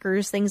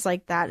 crackers, things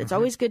like that. It's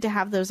always good to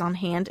have those on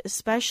hand,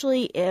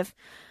 especially if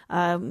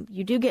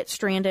you do get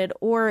stranded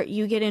or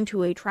you get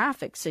into a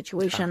traffic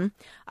situation.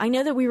 I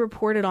know that we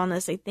reported on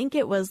this. I think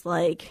it was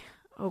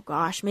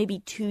maybe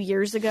 2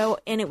 years ago,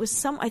 and it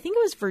was I think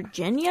it was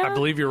Virginia. I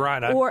believe you're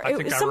right. It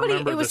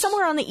was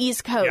somewhere on the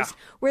East Coast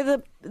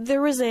where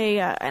there was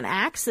an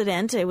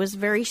accident. It was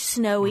very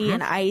snowy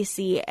and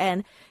icy,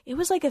 and it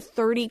was like a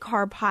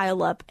 30-car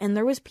pileup, and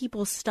there was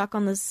people stuck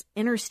on this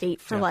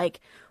interstate for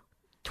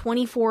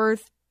 24,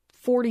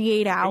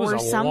 48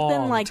 hours,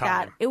 something like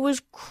that. It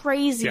was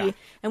crazy. Yeah.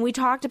 And we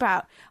talked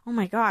about, oh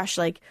my gosh,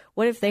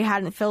 what if they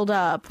hadn't filled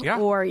up? Yeah.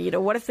 Or,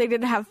 what if they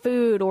didn't have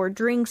food or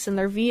drinks in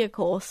their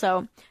vehicle?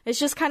 So it's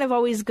just kind of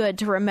always good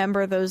to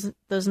remember those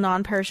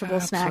non-perishable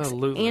snacks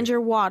and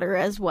your water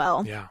as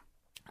well. Yeah.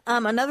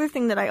 Another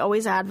thing that I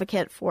always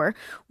advocate for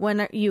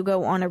when you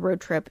go on a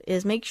road trip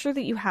is make sure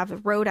that you have a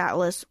road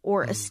atlas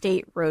or a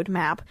state road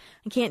map.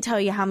 I can't tell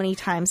you how many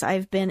times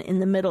I've been in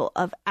the middle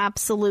of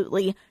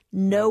absolutely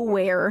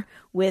nowhere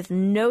with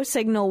no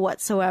signal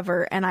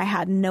whatsoever, and I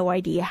had no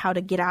idea how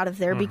to get out of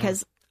there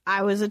because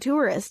I was a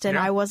tourist and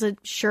I wasn't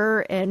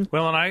sure. And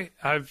well, and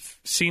I've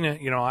seen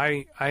it.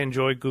 I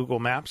enjoy Google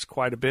Maps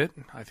quite a bit.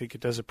 I think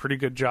it does a pretty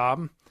good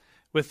job.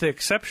 With the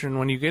exception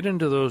when you get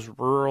into those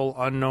rural,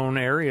 unknown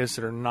areas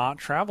that are not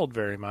traveled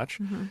very much,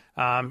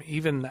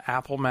 even the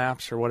Apple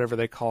Maps or whatever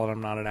they call it,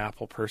 I'm not an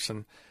Apple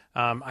person,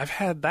 I've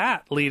had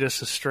that lead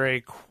us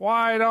astray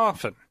quite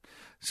often.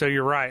 So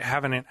you're right,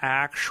 having an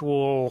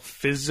actual,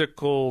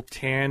 physical,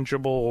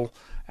 tangible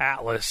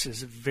atlas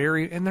is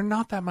and they're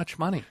not that much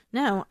money.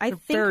 No, they're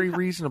very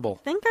reasonable.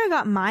 I think I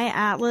got my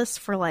atlas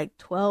for like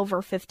 $12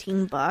 or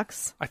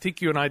 $15. I think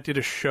you and I did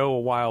a show a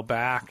while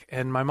back,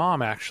 and my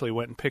mom actually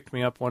went and picked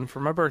me up one for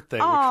my birthday,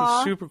 which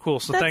was super cool.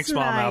 So thanks,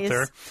 Mom, out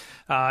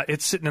there.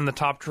 It's sitting in the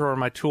top drawer of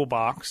my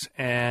toolbox,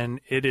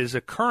 and it is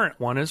a current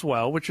one as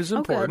well, which is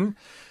important.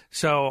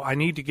 So I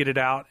need to get it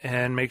out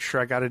and make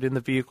sure I got it in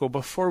the vehicle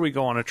before we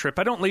go on a trip.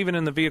 I don't leave it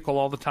in the vehicle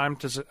all the time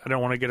because I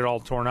don't want to get it all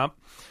torn up.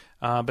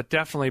 But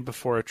definitely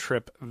before a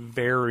trip,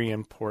 very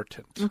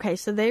important. Okay,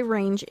 so they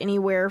range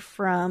anywhere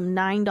from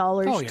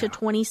 $9 to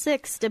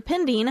 $26,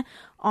 depending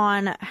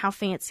on how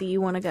fancy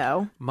you want to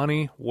go.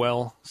 Money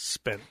well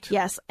spent.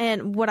 Yes,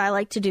 and what I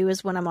like to do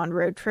is when I'm on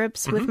road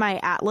trips with my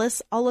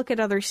atlas, I'll look at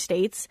other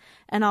states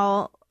and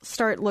I'll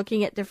start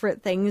looking at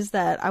different things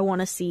that I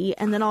want to see,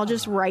 and then I'll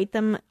just write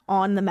them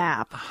on the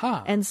map.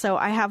 And so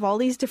I have all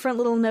these different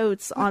little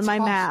notes on my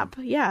map.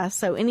 Yeah,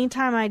 so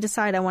anytime I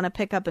decide I want to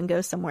pick up and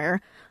go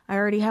somewhere, I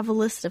already have a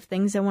list of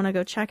things I want to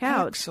go check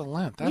out.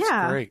 Excellent.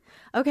 That's great.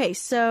 Okay,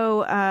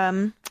 so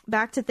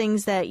back to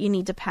things that you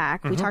need to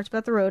pack. We talked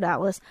about the road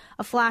atlas.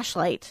 A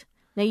flashlight.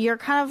 Now, you're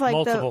kind of like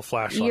multiple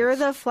flashlights. You're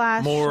the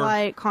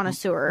flashlight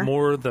connoisseur.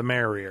 More the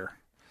merrier.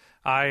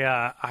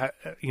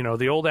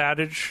 The old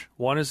adage,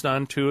 1 is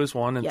done, 2 is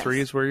 1, and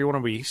 3 is where you want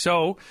to be.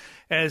 So,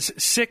 as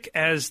sick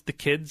as the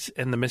kids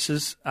and the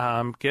missus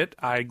get,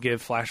 I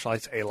give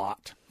flashlights a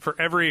lot for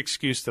every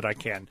excuse that I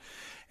can.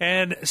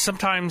 And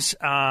sometimes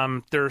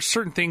there are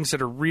certain things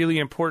that are really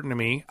important to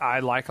me.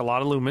 I like a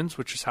lot of lumens,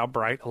 which is how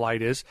bright a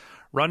light is.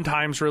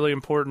 Runtime's really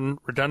important.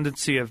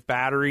 Redundancy of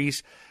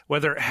batteries,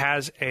 whether it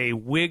has a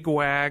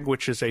wig-wag,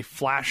 which is a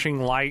flashing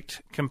light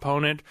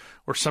component,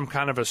 or some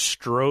kind of a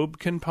strobe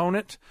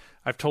component.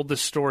 I've told this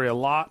story a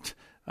lot,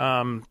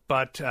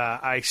 but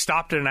I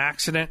stopped at an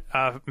accident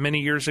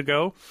many years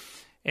ago.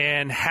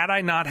 And had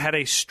I not had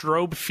a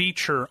strobe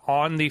feature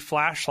on the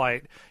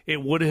flashlight,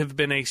 it would have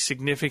been a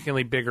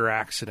significantly bigger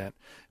accident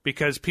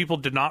because people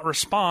did not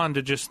respond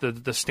to just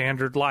the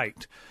standard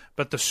light.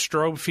 But the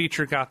strobe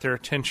feature got their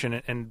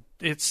attention, and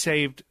it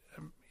saved,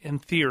 in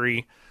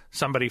theory,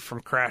 somebody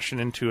from crashing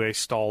into a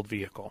stalled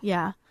vehicle.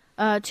 Yeah.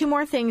 2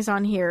 more things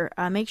on here.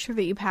 Make sure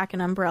that you pack an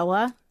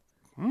umbrella.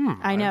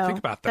 I know. Didn't think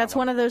about that. That's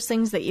one of those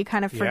things that you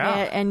kind of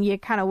forget and you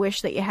kind of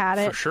wish that you had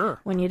it. For sure.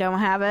 When you don't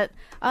have it.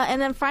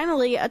 And then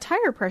finally, a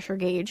tire pressure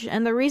gauge.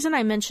 And the reason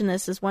I mention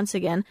this is, once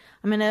again,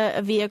 I'm in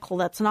a vehicle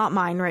that's not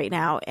mine right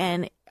now,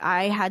 and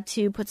I had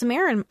to put some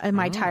air in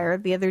my tire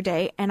the other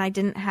day, and I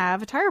didn't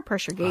have a tire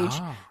pressure gauge.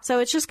 So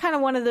it's just kind of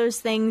one of those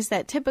things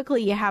that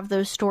typically you have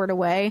those stored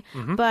away.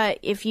 But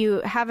if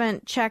you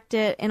haven't checked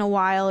it in a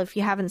while, if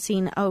you haven't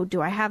seen, oh,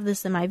 do I have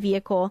this in my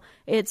vehicle?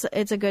 It's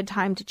a good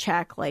time to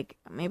check. Like,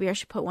 maybe I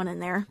should put one in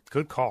there.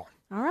 Good call.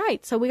 All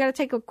right. So we got to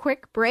take a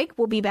quick break.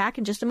 We'll be back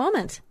in just a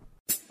moment.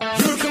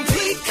 Your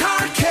complete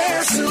car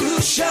care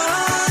solution.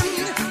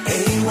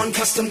 A1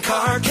 Custom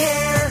Car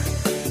Care.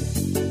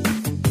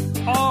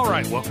 All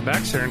right, welcome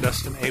back. Sarah and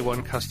Dustin,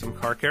 A1 Custom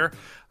Car Care.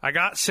 I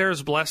got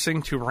Sarah's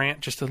blessing to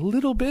rant just a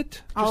little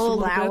bit. I'll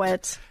allow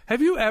it.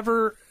 Have you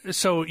ever,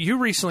 so you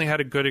recently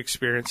had a good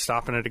experience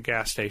stopping at a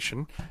gas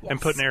station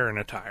and putting air in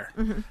a tire.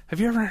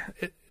 Have you ever,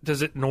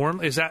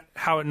 is that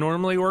how it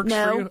normally works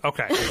for you?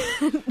 Okay.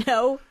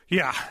 No.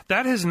 Yeah,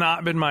 that has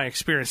not been my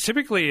experience.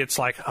 Typically, it's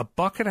like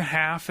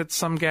 $1.50 at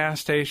some gas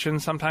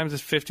station. Sometimes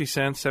it's 50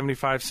 cents,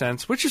 75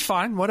 cents, which is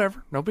fine,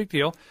 whatever, no big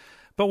deal.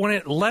 But when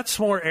it lets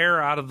more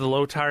air out of the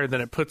low tire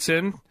than it puts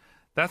in,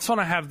 that's when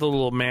I have the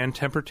little man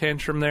temper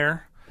tantrum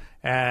there,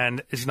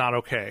 and it's not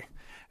okay.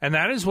 And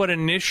that is what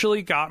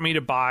initially got me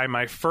to buy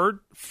my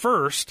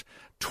first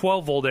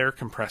 12-volt air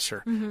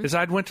compressor. Is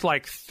I'd went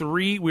to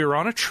we were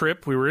on a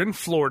trip, we were in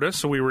Florida,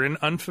 so we were in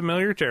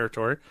unfamiliar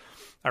territory.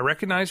 I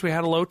recognized we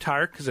had a low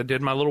tire because I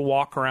did my little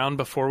walk around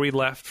before we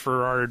left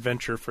for our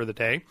adventure for the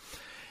day.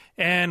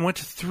 And went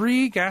to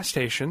 3 gas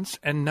stations,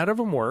 and none of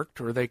them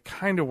worked, or they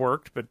kind of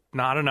worked, but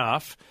not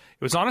enough.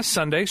 It was on a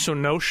Sunday, so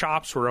no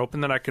shops were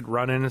open that I could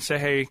run in and say,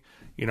 hey,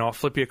 I'll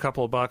flip you a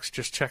couple of bucks,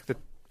 just check the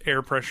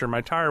air pressure in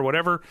my tire,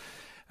 whatever.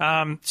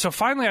 So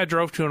finally I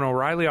drove to an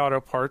O'Reilly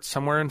Auto Parts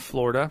somewhere in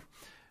Florida.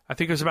 I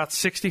think it was about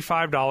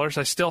 $65.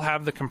 I still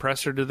have the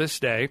compressor to this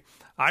day.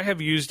 I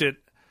have used it,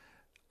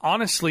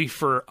 honestly,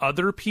 for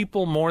other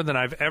people more than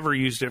I've ever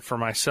used it for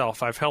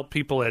myself. I've helped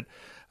people at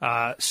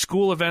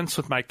school events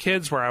with my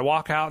kids where I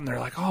walk out and they're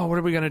like, oh, what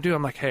are we going to do?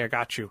 I'm like, hey, I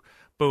got you.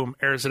 Boom,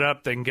 airs it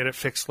up. They can get it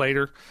fixed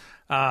later.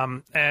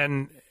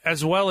 And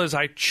as well as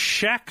I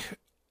check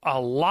a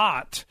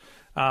lot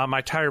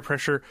my tire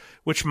pressure,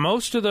 which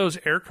most of those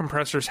air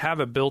compressors have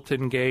a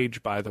built-in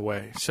gauge, by the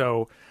way.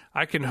 So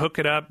I can hook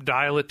it up,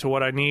 dial it to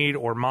what I need,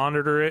 or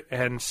monitor it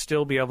and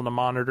still be able to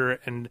monitor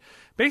it and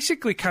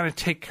basically kind of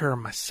take care of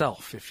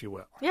myself, if you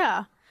will.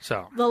 Yeah.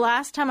 So the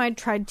last time I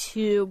tried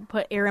to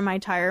put air in my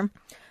tire,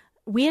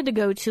 we had to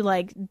go to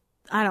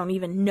I don't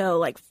even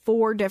know,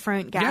 4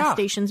 different gas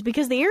stations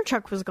because the air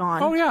truck was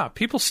gone. Oh, yeah.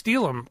 People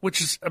steal them,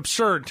 which is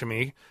absurd to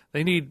me.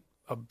 They need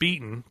a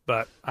beating,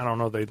 but I don't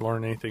know they'd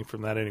learn anything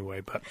from that anyway.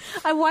 But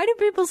why do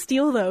people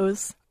steal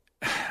those?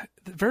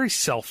 Very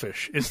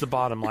selfish is the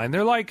bottom line.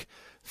 They're like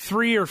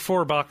 $3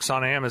 or $4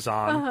 on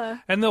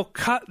Amazon, and they'll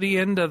cut the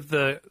end of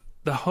the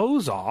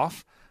hose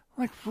off.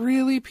 I'm like,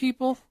 really,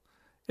 people?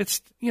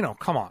 It's,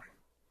 come on.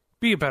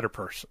 Be a better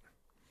person.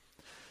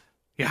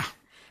 Yeah.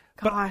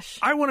 Gosh.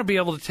 But I want to be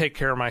able to take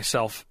care of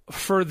myself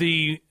for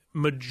the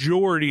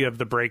majority of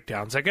the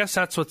breakdowns. I guess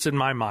that's what's in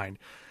my mind.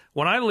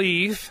 When I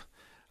leave,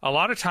 a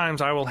lot of times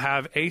I will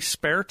have a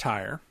spare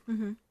tire,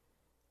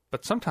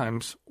 but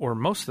sometimes, or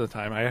most of the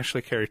time, I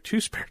actually carry 2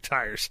 spare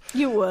tires.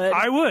 You would?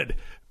 I would,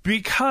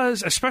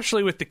 because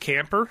especially with the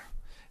camper,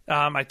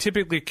 I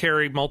typically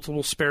carry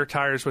multiple spare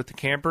tires with the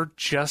camper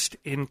just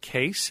in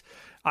case.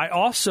 I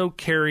also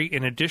carry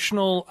an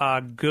additional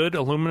good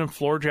aluminum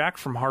floor jack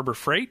from Harbor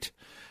Freight.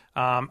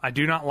 I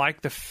do not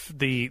like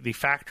the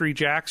factory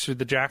jacks or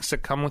the jacks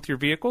that come with your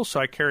vehicle, so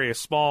I carry a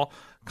small,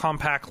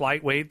 compact,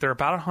 lightweight. They're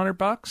about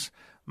 $100.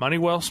 Money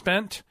well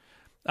spent.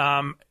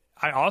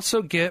 I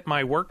also get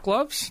my work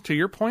gloves, to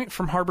your point,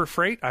 from Harbor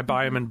Freight. I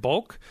buy them in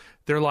bulk.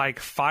 They're like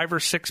 $5 or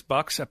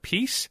 $6 a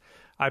piece.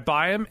 I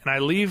buy them, and I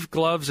leave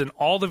gloves in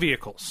all the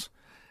vehicles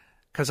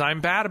because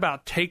I'm bad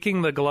about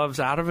taking the gloves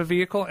out of a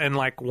vehicle, and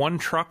one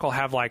truck will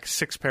have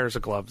 6 pairs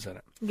of gloves in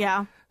it.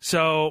 Yeah.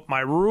 So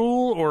my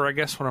rule, or I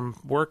guess what I'm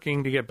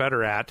working to get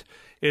better at,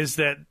 is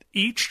that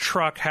each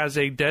truck has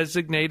a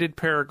designated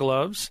pair of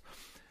gloves,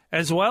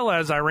 as well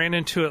as I ran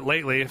into it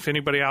lately. If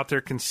anybody out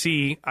there can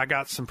see, I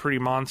got some pretty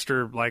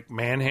monster,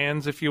 man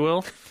hands, if you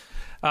will.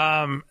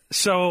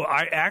 So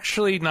I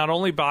actually not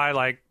only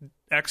buy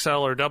XL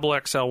or double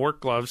XL work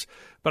gloves,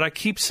 but I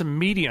keep some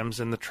mediums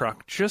in the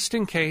truck just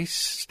in case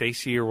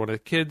Stacy or one of the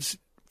kids,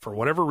 for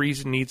whatever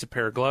reason, needs a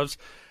pair of gloves.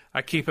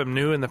 I keep them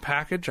new in the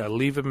package. I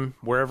leave them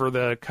wherever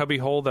the cubby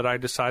hole that I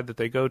decide that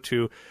they go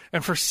to.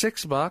 And for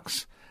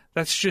 $6,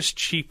 that's just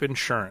cheap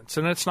insurance.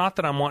 And it's not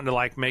that I'm wanting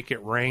to make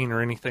it rain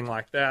or anything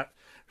like that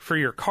for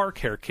your car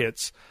care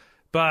kits,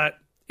 but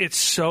it's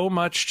so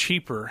much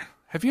cheaper.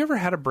 Have you ever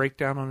had a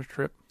breakdown on a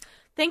trip?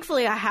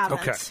 Thankfully, I haven't.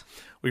 Okay.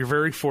 Well, you're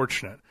very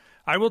fortunate.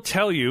 I will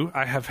tell you,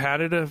 I have had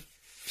it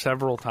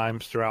several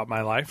times throughout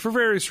my life for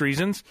various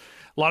reasons.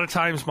 A lot of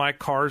times my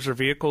cars or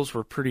vehicles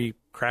were pretty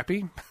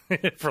crappy,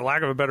 for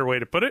lack of a better way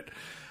to put it.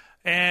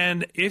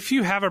 And if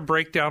you have a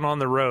breakdown on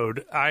the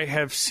road, I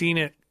have seen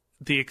it,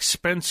 the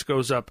expense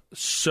goes up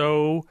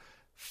so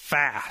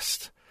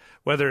fast,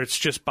 whether it's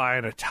just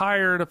buying a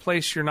tire at a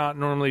place you're not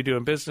normally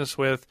doing business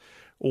with,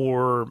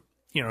 or,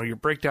 you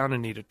break down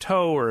and need a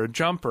tow or a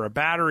jump or a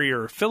battery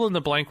or fill in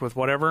the blank with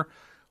whatever.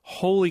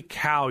 Holy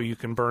cow, you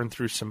can burn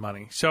through some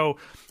money. So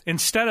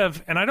instead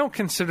of, and I don't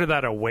consider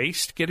that a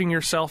waste, getting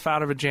yourself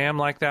out of a jam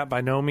like that,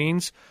 by no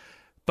means.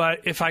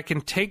 But if I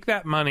can take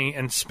that money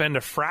and spend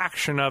a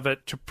fraction of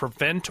it to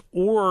prevent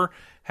or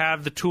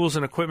have the tools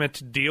and equipment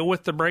to deal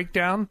with the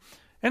breakdown,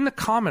 and the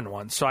common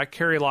ones. So I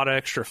carry a lot of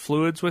extra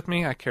fluids with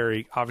me. I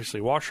carry,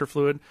 obviously, washer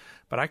fluid,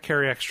 but I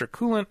carry extra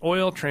coolant,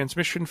 oil,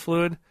 transmission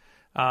fluid.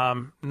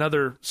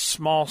 Another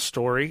small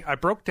story. I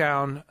broke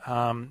down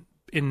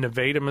in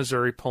Nevada,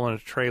 Missouri, pulling a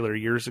trailer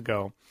years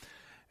ago.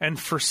 And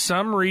for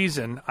some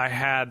reason, I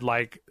had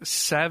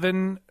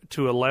 7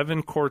 to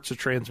 11 quarts of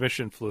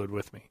transmission fluid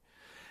with me.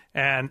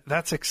 And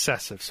that's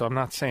excessive, so I'm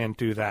not saying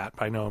do that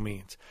by no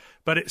means.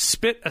 But it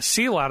spit a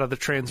seal out of the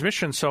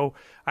transmission, so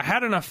I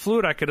had enough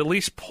fluid I could at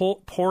least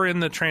pour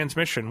in the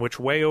transmission, which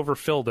way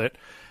overfilled it,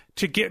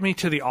 to get me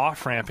to the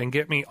off-ramp and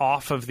get me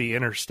off of the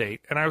interstate.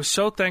 And I was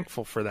so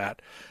thankful for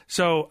that.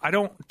 So I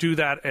don't do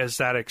that as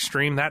that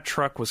extreme. That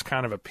truck was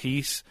kind of a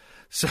piece,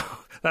 so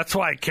that's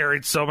why I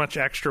carried so much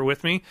extra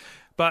with me.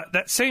 But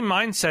that same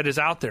mindset is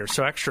out there.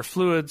 So extra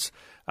fluids,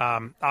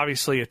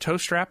 obviously a tow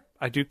strap.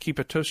 I do keep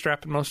a tow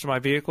strap in most of my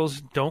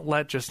vehicles. Don't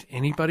let just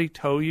anybody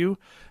tow you.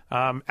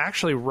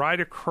 Actually, right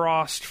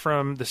across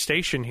from the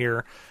station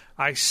here,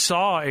 I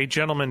saw a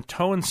gentleman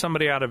towing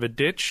somebody out of a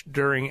ditch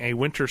during a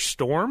winter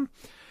storm,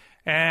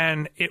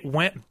 and it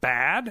went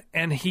bad,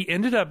 and he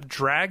ended up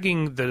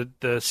dragging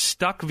the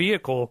stuck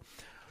vehicle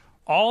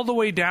all the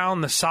way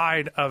down the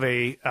side of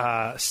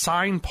a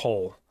sign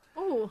pole.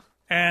 Ooh.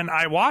 And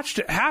I watched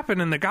it happen,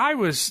 and the guy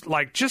was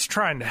just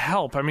trying to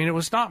help. I mean, it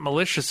was not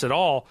malicious at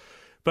all.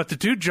 But the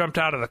dude jumped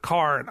out of the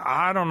car, and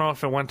I don't know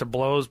if it went to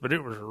blows, but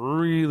it was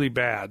really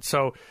bad.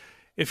 So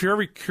if you're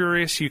ever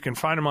curious, you can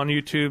find them on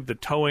YouTube, the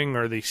towing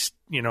or the,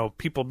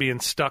 people being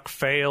stuck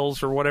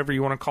fails or whatever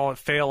you want to call it,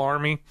 fail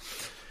army.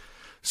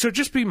 So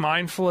just be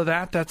mindful of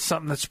that. That's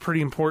something that's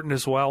pretty important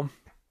as well.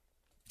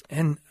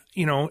 And,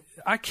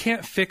 I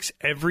can't fix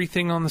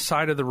everything on the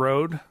side of the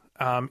road,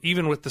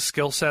 even with the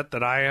skill set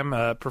that I am,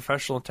 a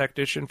professional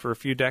technician for a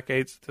few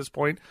decades at this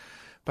point.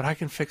 But I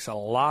can fix a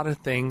lot of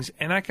things,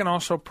 and I can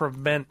also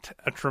prevent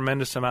a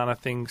tremendous amount of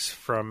things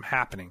from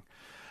happening.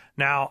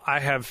 Now, I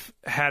have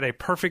had a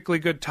perfectly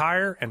good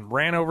tire and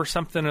ran over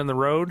something in the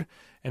road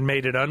and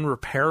made it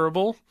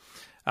unrepairable.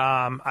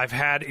 I've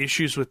had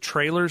issues with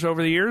trailers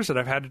over the years that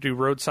I've had to do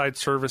roadside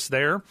service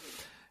there.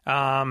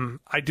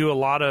 I do a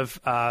lot of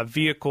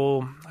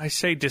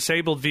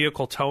disabled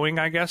vehicle towing,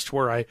 I guess,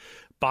 where I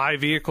buy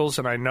vehicles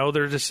and I know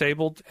they're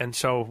disabled. And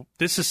so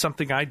this is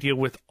something I deal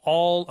with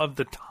all of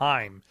the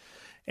time.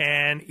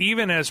 And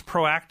even as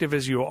proactive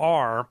as you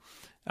are,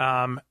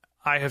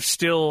 I have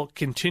still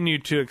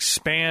continued to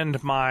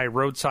expand my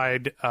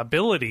roadside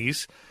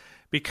abilities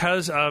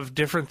because of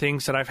different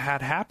things that I've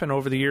had happen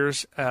over the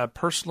years,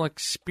 personal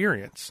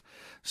experience.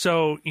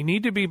 So you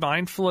need to be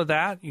mindful of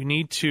that. You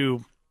need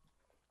to,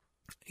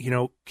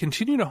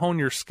 continue to hone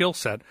your skill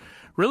set.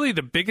 Really,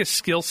 the biggest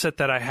skill set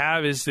that I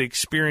have is the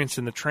experience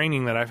and the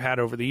training that I've had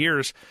over the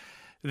years.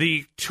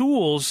 The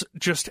tools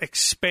just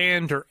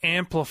expand or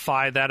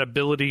amplify that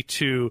ability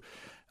to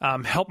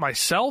help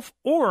myself,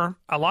 or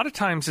a lot of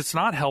times it's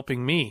not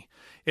helping me.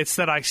 It's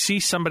that I see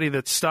somebody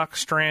that's stuck,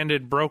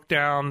 stranded, broke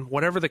down,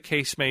 whatever the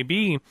case may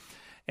be,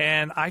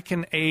 and I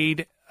can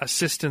aid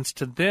assistance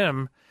to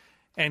them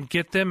and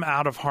get them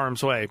out of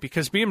harm's way,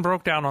 because being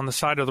broke down on the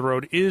side of the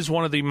road is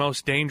one of the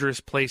most dangerous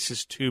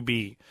places to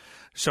be.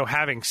 So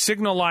having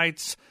signal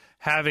lights,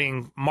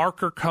 having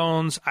marker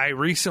cones, I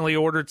recently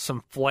ordered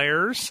some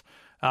flares.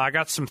 I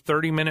got some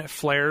 30-minute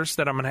flares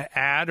that I'm going to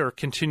add or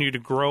continue to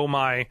grow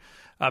my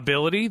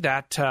ability.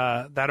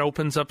 That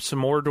opens up some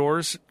more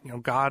doors.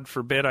 God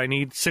forbid I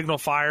need signal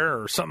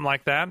fire or something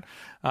like that.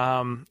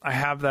 I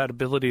have that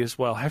ability as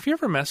well. Have you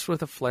ever messed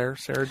with a flare,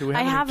 Sarah? Do we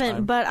have I haven't,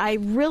 time? but I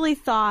really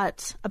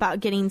thought about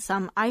getting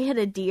some. I hit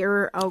a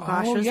deer. Oh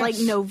gosh, it was yes.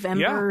 like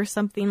November or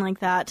something like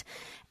that,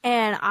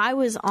 and I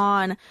was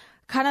on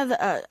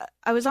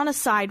I was on a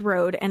side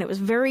road, and it was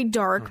very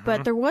dark,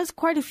 but there was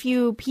quite a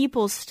few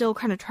people still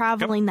kind of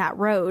traveling that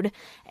road.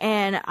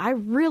 And I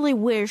really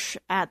wish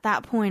at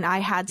that point I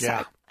had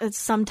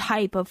some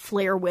type of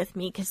flare with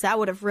me, because that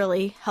would have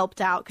really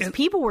helped out, because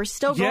people were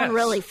still going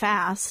really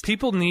fast.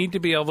 People need to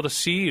be able to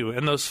see you.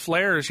 And those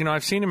flares,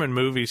 I've seen them in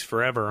movies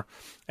forever.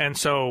 And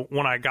so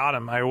when I got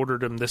them, I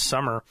ordered them this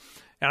summer.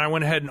 And I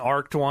went ahead and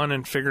arced one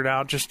and figured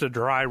out just a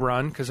dry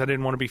run, because I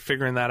didn't want to be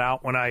figuring that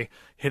out when I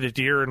hit a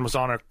deer and was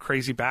on a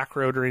crazy back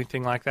road or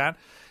anything like that.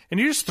 And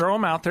you just throw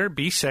them out there,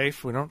 be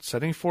safe. We don't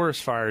set any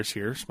forest fires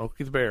here,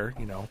 Smokey the Bear,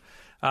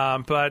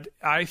 But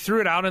I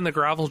threw it out in the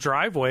gravel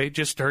driveway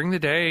just during the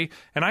day,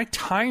 and I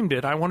timed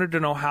it. I wanted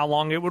to know how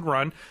long it would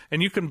run.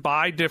 And you can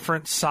buy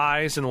different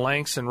size and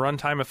lengths and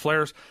runtime of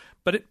flares.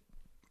 But it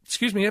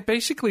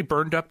basically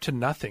burned up to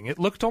nothing. It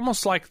looked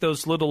almost like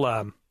those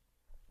little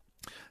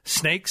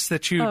snakes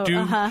that you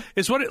do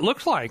is what it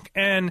looked like.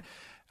 And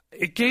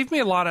it gave me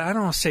a lot of, I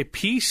don't want to say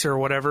peace or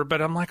whatever,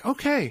 but I'm like,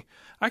 okay,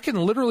 I can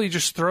literally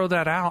just throw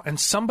that out and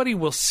somebody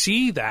will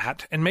see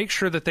that and make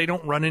sure that they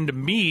don't run into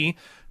me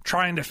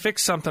trying to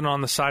fix something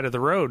on the side of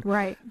the road.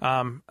 Right.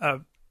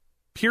 A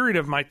period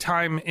of my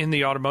time in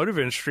the automotive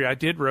industry, I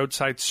did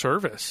roadside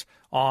service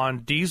on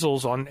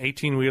diesels, on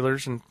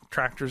 18-wheelers and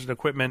tractors and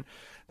equipment.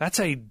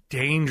 That's a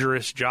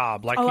dangerous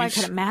job. Like I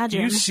can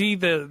imagine. You see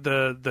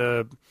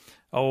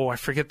I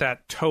forget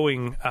that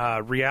towing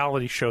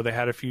reality show they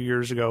had a few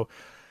years ago.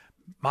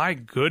 My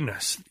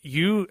goodness,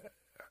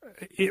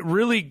 it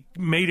really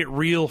made it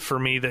real for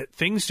me that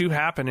things do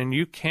happen, and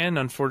you can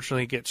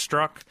unfortunately get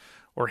struck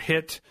or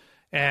hit,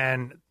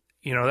 and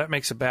that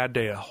makes a bad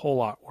day a whole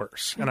lot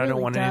worse. And I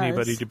don't want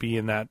anybody to be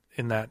in that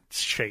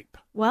shape.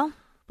 Well,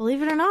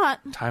 believe it or not,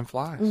 time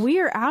flies.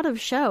 We're out of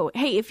show.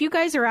 Hey, if you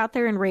guys are out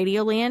there in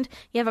Radio Land,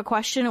 you have a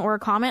question or a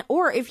comment,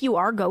 or if you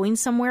are going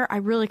somewhere, I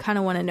really kind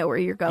of want to know where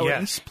you're going.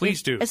 Yes,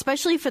 please do.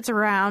 Especially if it's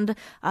around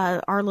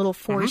our little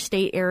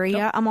four-state area.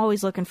 Yep. I'm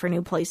always looking for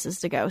new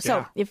places to go.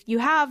 So if you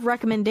have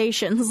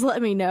recommendations,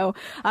 let me know.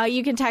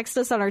 You can text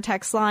us on our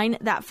text line.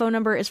 That phone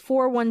number is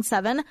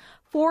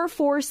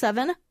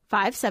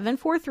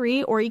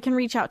 417-447-5743, or you can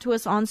reach out to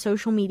us on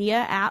social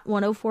media at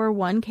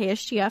 1041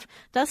 KSGF.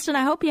 Dustin,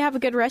 I hope you have a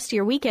good rest of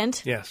your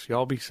weekend. Yes,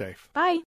 y'all be safe. Bye.